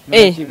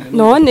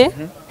 None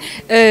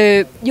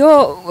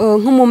yo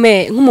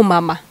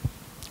nk'umumama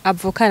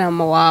avukana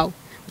mama wawe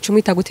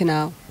ucumwita gute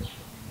nawe?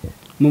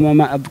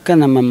 Mama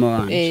avukana mama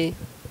wangu.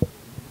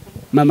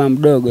 Mama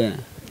mdogo ya.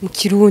 Mu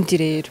Kirundi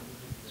rero.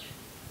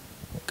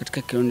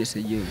 Katika Kirundi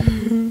sijui.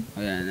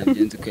 Oya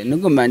najenzi kwe.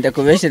 Nuko manda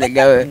kubeshera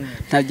gawe.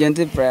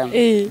 Najenzi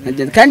prime.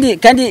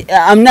 Kandi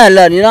I'm not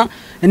alone, you know.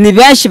 Ni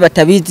benshi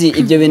batabizi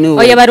ibyo bintu.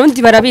 Oya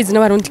barundi barabizi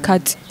n'abarundi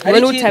kati.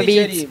 Wowe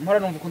utabizi. Mpora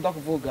numva ukunda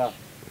kuvuga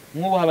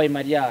nk'ubu habaye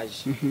mariage.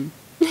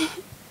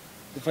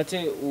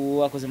 Dufate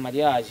uwakoze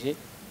mariage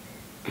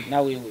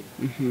na wewe.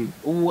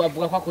 Ubu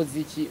avuga ko akoze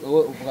iki,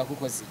 wowe uvuga ko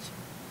ukoze iki?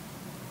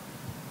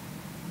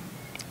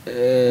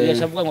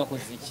 Yashavuga ngo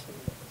akoze iki?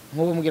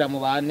 Nk'ubu mugira mu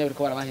bane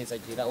uriko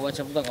barabahezagira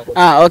uwacavuga ngo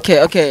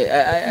okay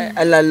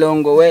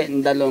alalongowe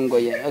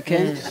ndalongoye okay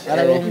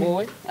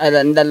alalongowe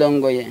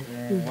ndalongoye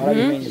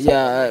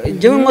ya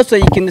jewe ngoso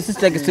ikintu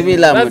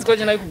sitagisubira mu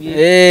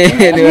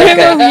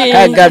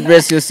God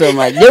bless you so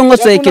much jewe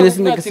ngoso ikintu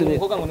sitagisubira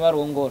ngo ngo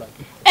warongora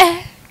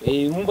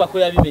umva ko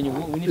yabimenye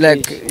ubu ni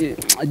like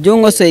jewe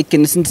ngoso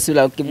ikintu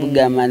sitagisubira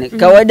kukivuga mane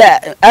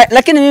kawaida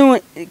lakini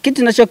mimi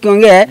kitu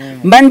ninachokiongea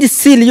mbandi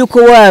sili yuko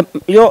what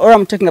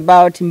I'm talking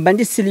about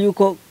mbandi sili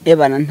yuko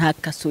ebana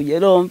ntakasuye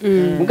romba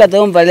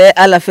mukazomva le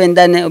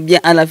alafendane obye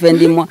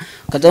alafendimo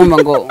kazomva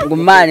ngo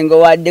mali ngo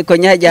wade ko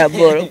nyaja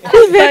boro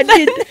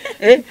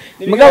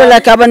mugabo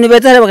la kabanu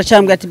betare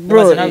bakacambwa ati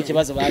bro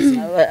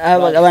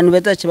abantu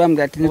betare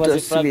cibambwa ati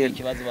nitosubira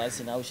ikibazo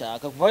basi nawe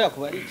ushaka kuva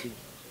yakubari iki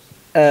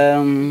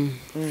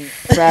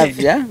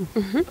Flavia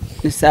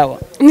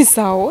ni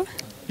sawa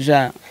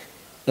ja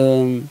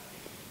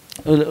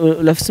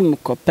ulafise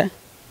umukope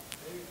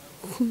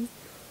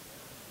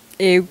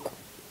ego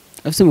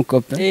afise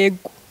umukope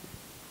ego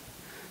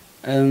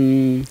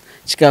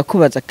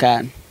kikakubaza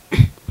kan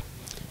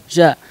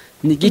ja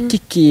ni giki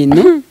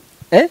kintu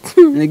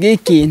ni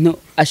giki kintu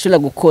ashobora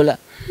gukora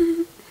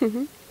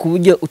ku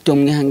buryo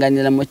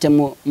utomwihanganira mu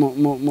cyamo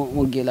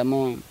mugira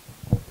mu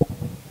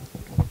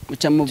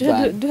cyamo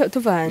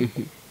tuvana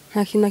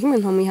nta kintu kimwe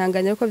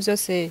ntomwihanganira ko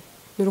byose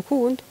ni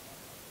urukundo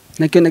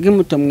nta kintu kimwe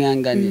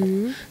utomwihanganira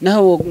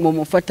naho mu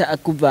mufata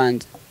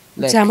akuvanze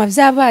byama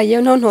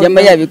byabaye none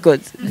yama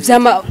yabikoze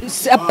byama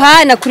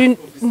apana kuri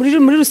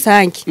muri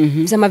rusange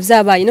byama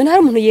byabaye none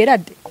hari umuntu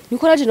yerade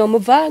niko raje no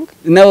muvanga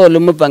nawo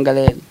lumuvanga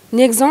rero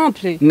ni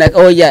exemple na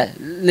oya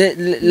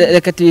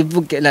reka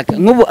tubivuge like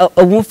nk'ubu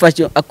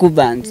umufashe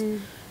akuvanze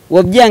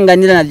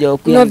wabyanganira nabyo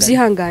no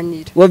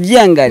byihanganira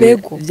wabyanganira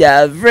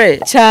bya vrai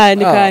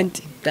cyane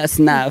kandi that's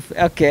enough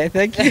okay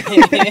thank you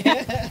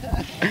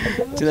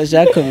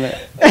turashakoma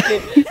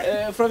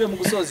Flavia mu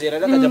gusozera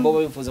rakajambo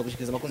babifuza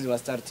gushikiriza abakunzi ba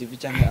Star TV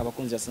cyangwa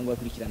abakunzi basanzwe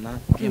bakurikirana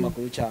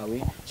ikinyamakuru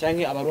cyawe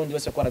cyangwa abarundi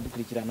bose ko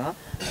aradukurikirana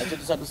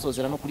cyo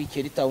dusozera no kuri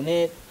Keri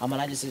Townaire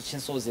amanage se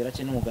cyensozera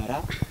cyo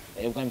n'umugara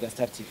ubwami bwa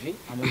Star TV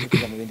amaze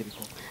kuja mu bindi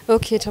biko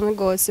okay cyane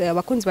gose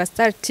abakunzi ba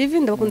Star TV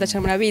ndabakunda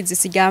cyane murabizi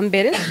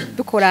sijyambere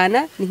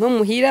dukorana ni nko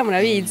muhira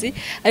murabizi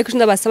ariko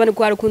ndabasaba ni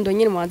kwa rukundo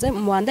nyine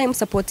mubandaye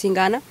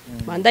musupportingana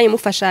mubandaye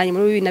mufashanye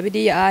muri bibiri na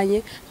biriya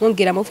anye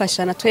mwongera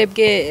mufashana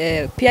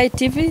twebwe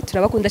PITV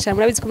turabakunda cyane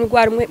murabizi ko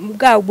umwe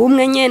bwa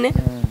bumwe nyene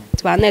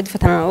tubanaye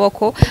dufatana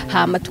amaboko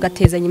hama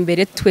tugatezanya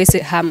imbere twese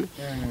hamwe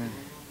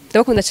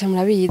ndabakunda cyane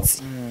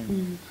murabizi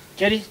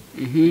Keri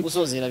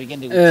gusozera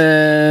bigende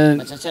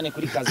gute cyane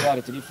kuri kazi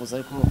wawe turifuza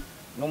ariko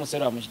no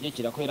musero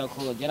amushigikira kwera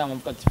ko gena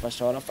amavuga ati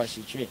fasha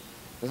warafashijwe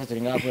gusa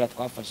turi ngaho kwera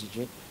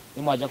twafashijwe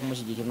nimwaje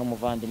kumushigikira no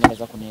muvandi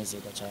neza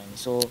kunezerwa cyane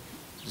so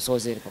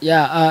dusozera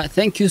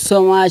thank you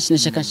so much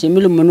nashaka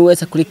nshimira umuntu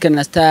wese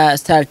kurikana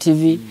Star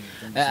TV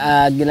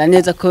agira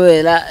neza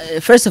kwera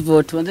first of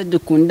all tuanze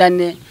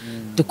dukundane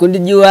tukundi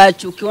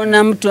jiwacu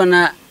ukiona mtu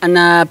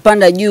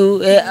anapanda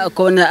juu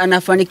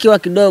anafanikiwa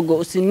kidogo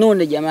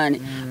usinune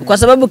jamani kwa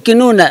sababu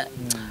kinuna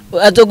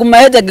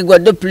atogumaheza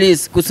kigwado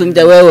please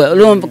kusumja wewe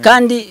urumva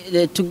kandi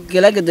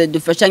tugerageze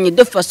dufashanye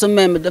dufaso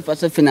meme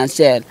dufaso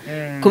financier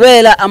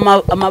kubera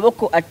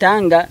amaboko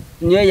atanga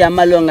niyo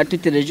yamalonga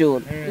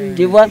tutirejuru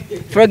diva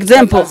for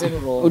example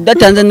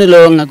udatanze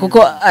nilonga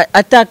kuko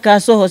ataka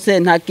hose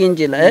nta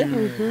kinjira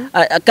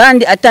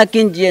kandi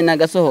atakinjiye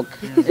nagasohoka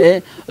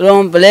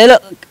urumva rero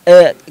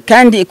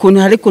kandi ikuntu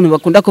hari kuntu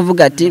bakunda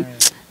kuvuga ati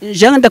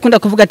Janga ndakunda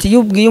kuvuga ati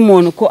yubwiye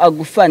umuntu ko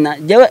agufana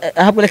jewe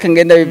ahabwo reka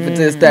ngenda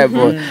bivuze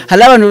stable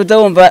hala abantu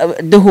bazumva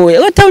duhuye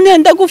ngo Townaire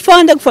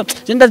ndagufana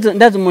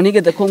ndazi umuntu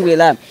igeze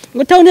kongwira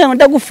ngo Townaire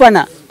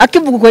ndagufana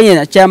akivuga ko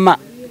nyene cyama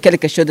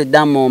quelque chose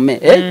dans mon mais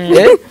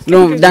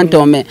non dans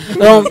ton mais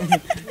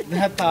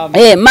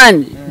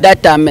man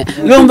that time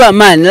lumva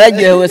man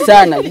naragiyewe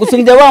sana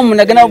gusumbya wa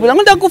muntu agana uvuga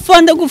ngo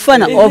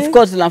ndagufana of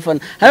course nafana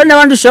hari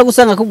n'abandi ushaka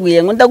gusanga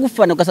kubwiye ngo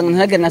ndagufana ugasanga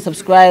ntagera na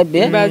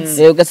subscribe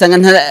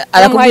ugasanga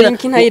arakubwira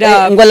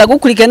ngo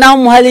alagukurike naho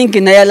muha link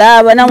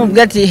ntayalaba naho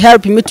mubwira ati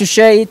help me to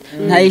share it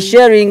ntayi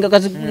sharing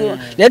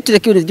rero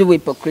tureke ibintu byo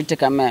hypocrite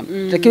kameme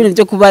tureke ibintu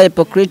byo kuba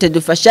hypocrite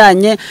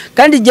dufashanye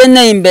kandi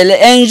jene imbere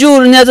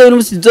enjour nyazo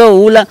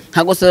n'umusizohula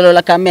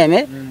nkagosorola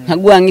kameme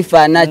nkaguha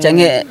nk'ifana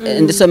canke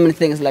and so many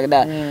things like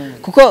that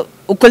kuko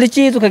ukora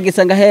ikintu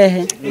ukagisanga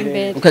hehe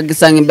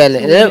ukagisanga imbere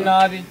rero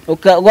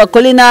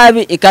ukakora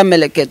inabi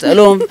ikamelekeza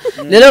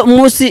rero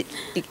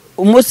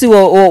umunsi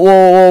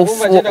wo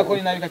ugenda kora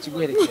inabi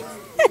kakiguherekeza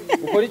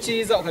ukora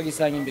icyiza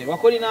ukagisanga imbere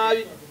wakora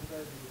inabi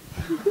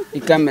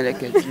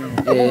ikamelekeza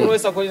umuntu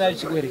wese akora inabi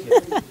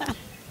kiguherekeza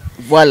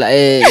voilà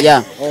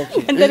yeah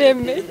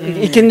ndarembe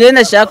ikintu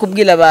nashaka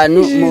kubwira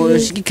abantu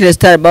mushigikire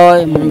Star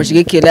Boy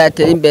mushigikire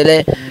atera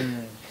imbere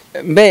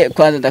mbe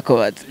kwanza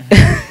ndakobaza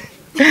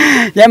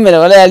yamera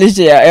wala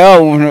yalishe ya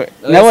umuntu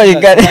nabo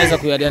igari neza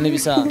kuyarya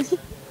nibisanzwe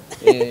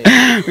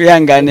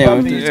uyangane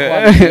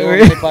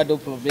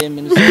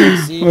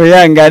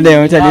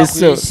uyangane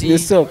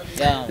niso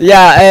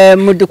ya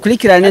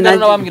mudukurikirane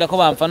nabambwira ko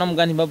bamfana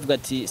mugani bavuga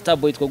ati Star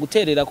Boy two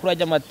guterera kuri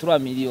ajya amatura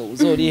miliyo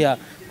uzoriha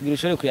kugira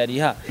ushore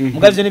kuyariha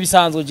mugavyo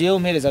nibisanzwe je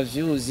umpereza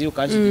views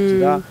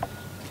ukanshigikira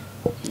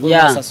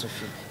ya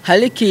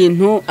hari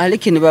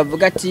ikintu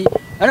bavuga ati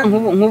ara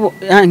nkubu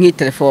nki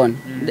telefone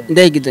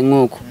ndayigize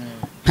nkuko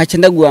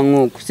nkacyenda guha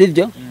nkuko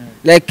sivyo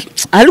like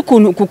hari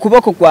ukuntu ku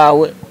kuboko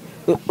kwawe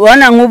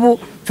wana nkubu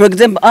for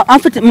example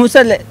afite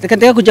musale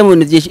tekateka kujya mu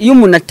bintu byinshi iyo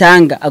umuntu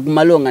atanga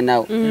aguma longa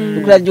nawe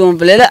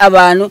ukurabyumva rero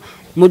abantu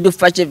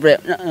mudufashe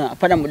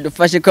apana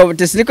mudufashe ko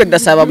butisiko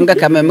ndasaba mbwa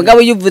kameme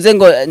mugabo yuvuze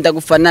ngo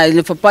ndagufana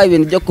ilifo pa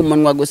ibintu byo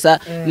kumunwa gusa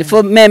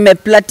ilifo meme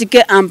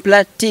pratique en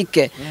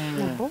pratique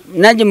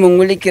naje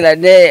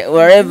mungulikirane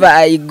wherever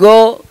I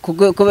go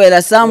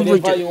kubera sambu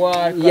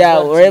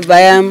wherever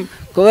I am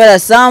kubera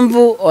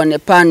sambu on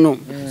pano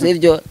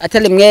sivyo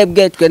atali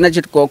mwebwe twe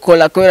naje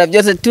twokola kubera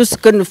byose tous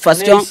que nous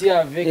fassions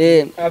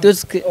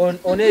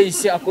on est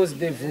ici à cause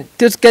de vous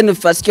tout ce que nous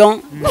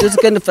fassions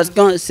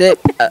c'est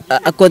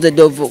à cause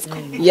de vous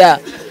yeah.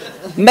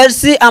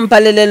 Merci en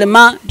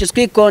parallèlement, je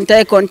suis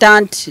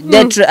contente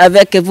d'être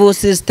avec vous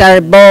sur Star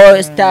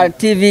Boy, Star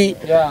TV.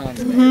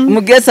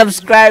 Muge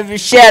subscribe,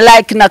 share,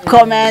 like, na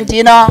comment,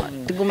 you know.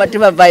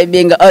 Tukumatima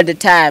vibing all the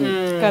time.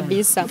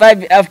 kabisa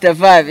 5 after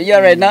 5, you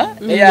already know?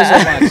 Yeah. So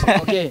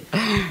much. Okay.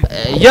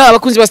 Yeah,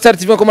 abakunzi ba Star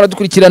TV ko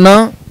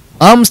muradukurikirana.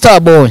 I'm Star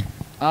Boy.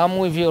 I'm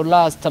with your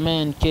last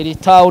man, Keri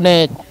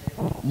Townaire,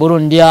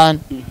 Burundian,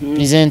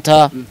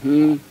 presenter,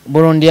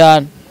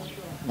 Burundian,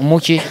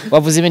 umuki,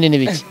 wavuze ibindi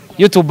nibiki.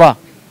 YouTuber.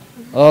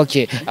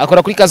 Okay.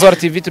 Akora kuri Kazwar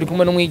TV turi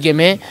kumwe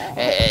n'umwigeme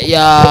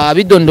ya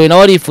bidondoye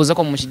nawe arifuza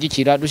ko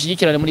mumushyigikira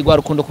dushyigikirane muri gwa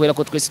rukundo kubera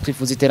ko twese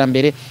twifuza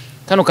iterambere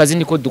kano kazi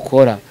niko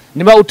dukora.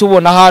 Niba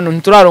utubona hano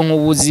ntituraronka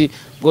ubuzi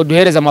ngo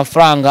duhereza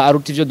amafaranga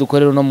aruta ivyo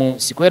dukorera no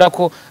munsi kubera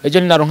ko ejo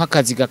ninaronka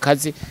akazi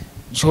gakazi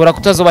nshobora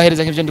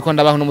kutazobahereza nk'ivyo ndiko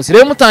ndabaho no munsi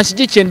rero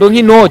mutanshyigikiye ndo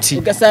nk'inoti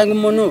ugasanga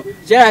umuntu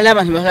cyane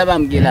abantu bahora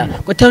bambwira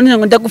ngo Townaire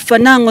ngo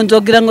ndagufana ngo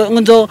nzogira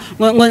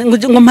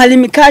ngo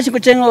mpalimi kashi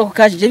kucenga ko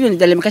kashi je ibintu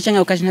dalimi kashi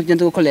ngo kashi ntabyo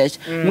ndukoresha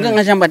muga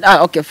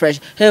nkajamba okay fresh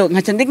hewe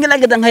nkaca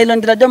ndingiraga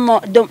nkayilondera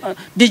do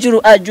dijuru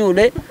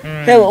ajure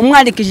hewe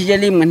umwandikishije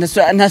limwe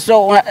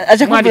ntaso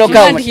acha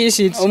kubloka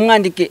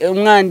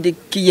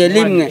umwandikiye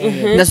limwe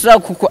ntaso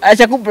kuko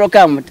acha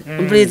kubloka mutu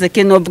please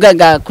kino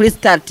bwaga kuri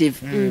Star TV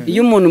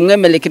iyo umuntu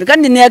mwemelekira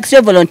kandi ni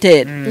action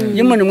volontaire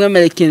y'umuntu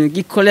mwemere ikintu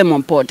gikole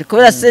mon pote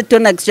kubera c'est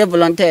ton action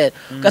volontaire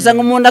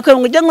kasanga umuntu akora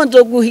ngo je ngo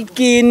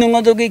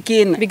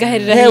nzoguhikina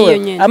bigaherera hiyo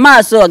nyene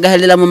amaso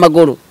agaherera mu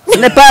maguru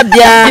n'est pas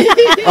bien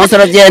on se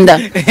reviendra.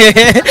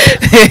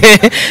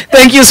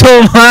 Thank you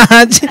so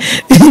much.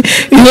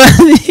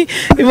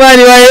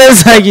 Imani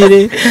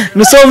wayezagire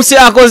nous sommes ici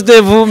à cause de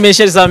vous mes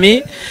chers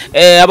amis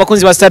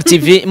abakunzi ba Star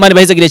TV imani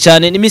bahezagire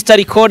cyane ni Mr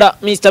Recorder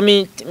Mr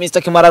Mint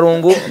Mr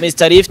Kimararungu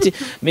Mr Lift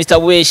Mr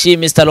Weshi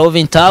Mr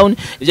Loving Town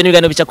ibyo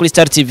nibigano bica kuri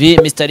Star TV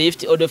Mr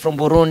Lift all from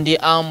Burundi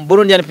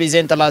Burundian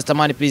presenter last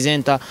man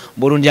presenter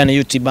Burundian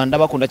YouTuber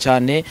ndabakunda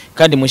cyane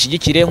kandi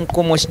mushigikire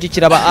nkuko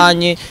mushigikira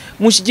abaanye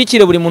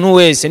mushigikire buri muntu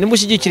wese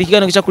nimushigikira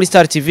ikigano gica kuri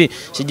Star TV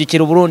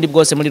shigikira Burundi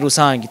bwose muri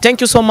rusangi.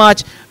 Thank you so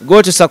much.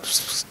 Go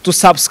to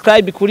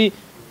subscribe kuri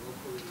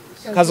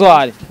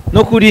Kazwari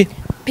no kuri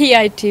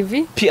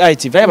PITV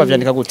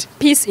yabavyandika gute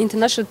Peace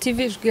International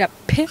TV jgira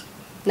P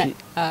na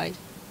I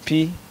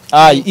P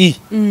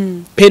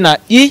P na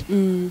I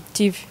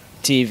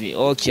TV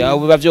okay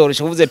abo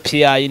bavyoroshe kuvuze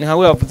PI ni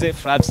nkawe bavuze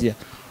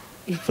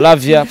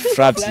Flavia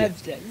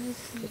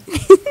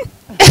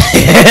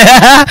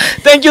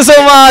Thank you so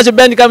much.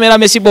 Ben camera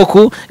merci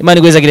beaucoup.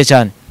 Imani gwezagire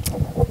cyane.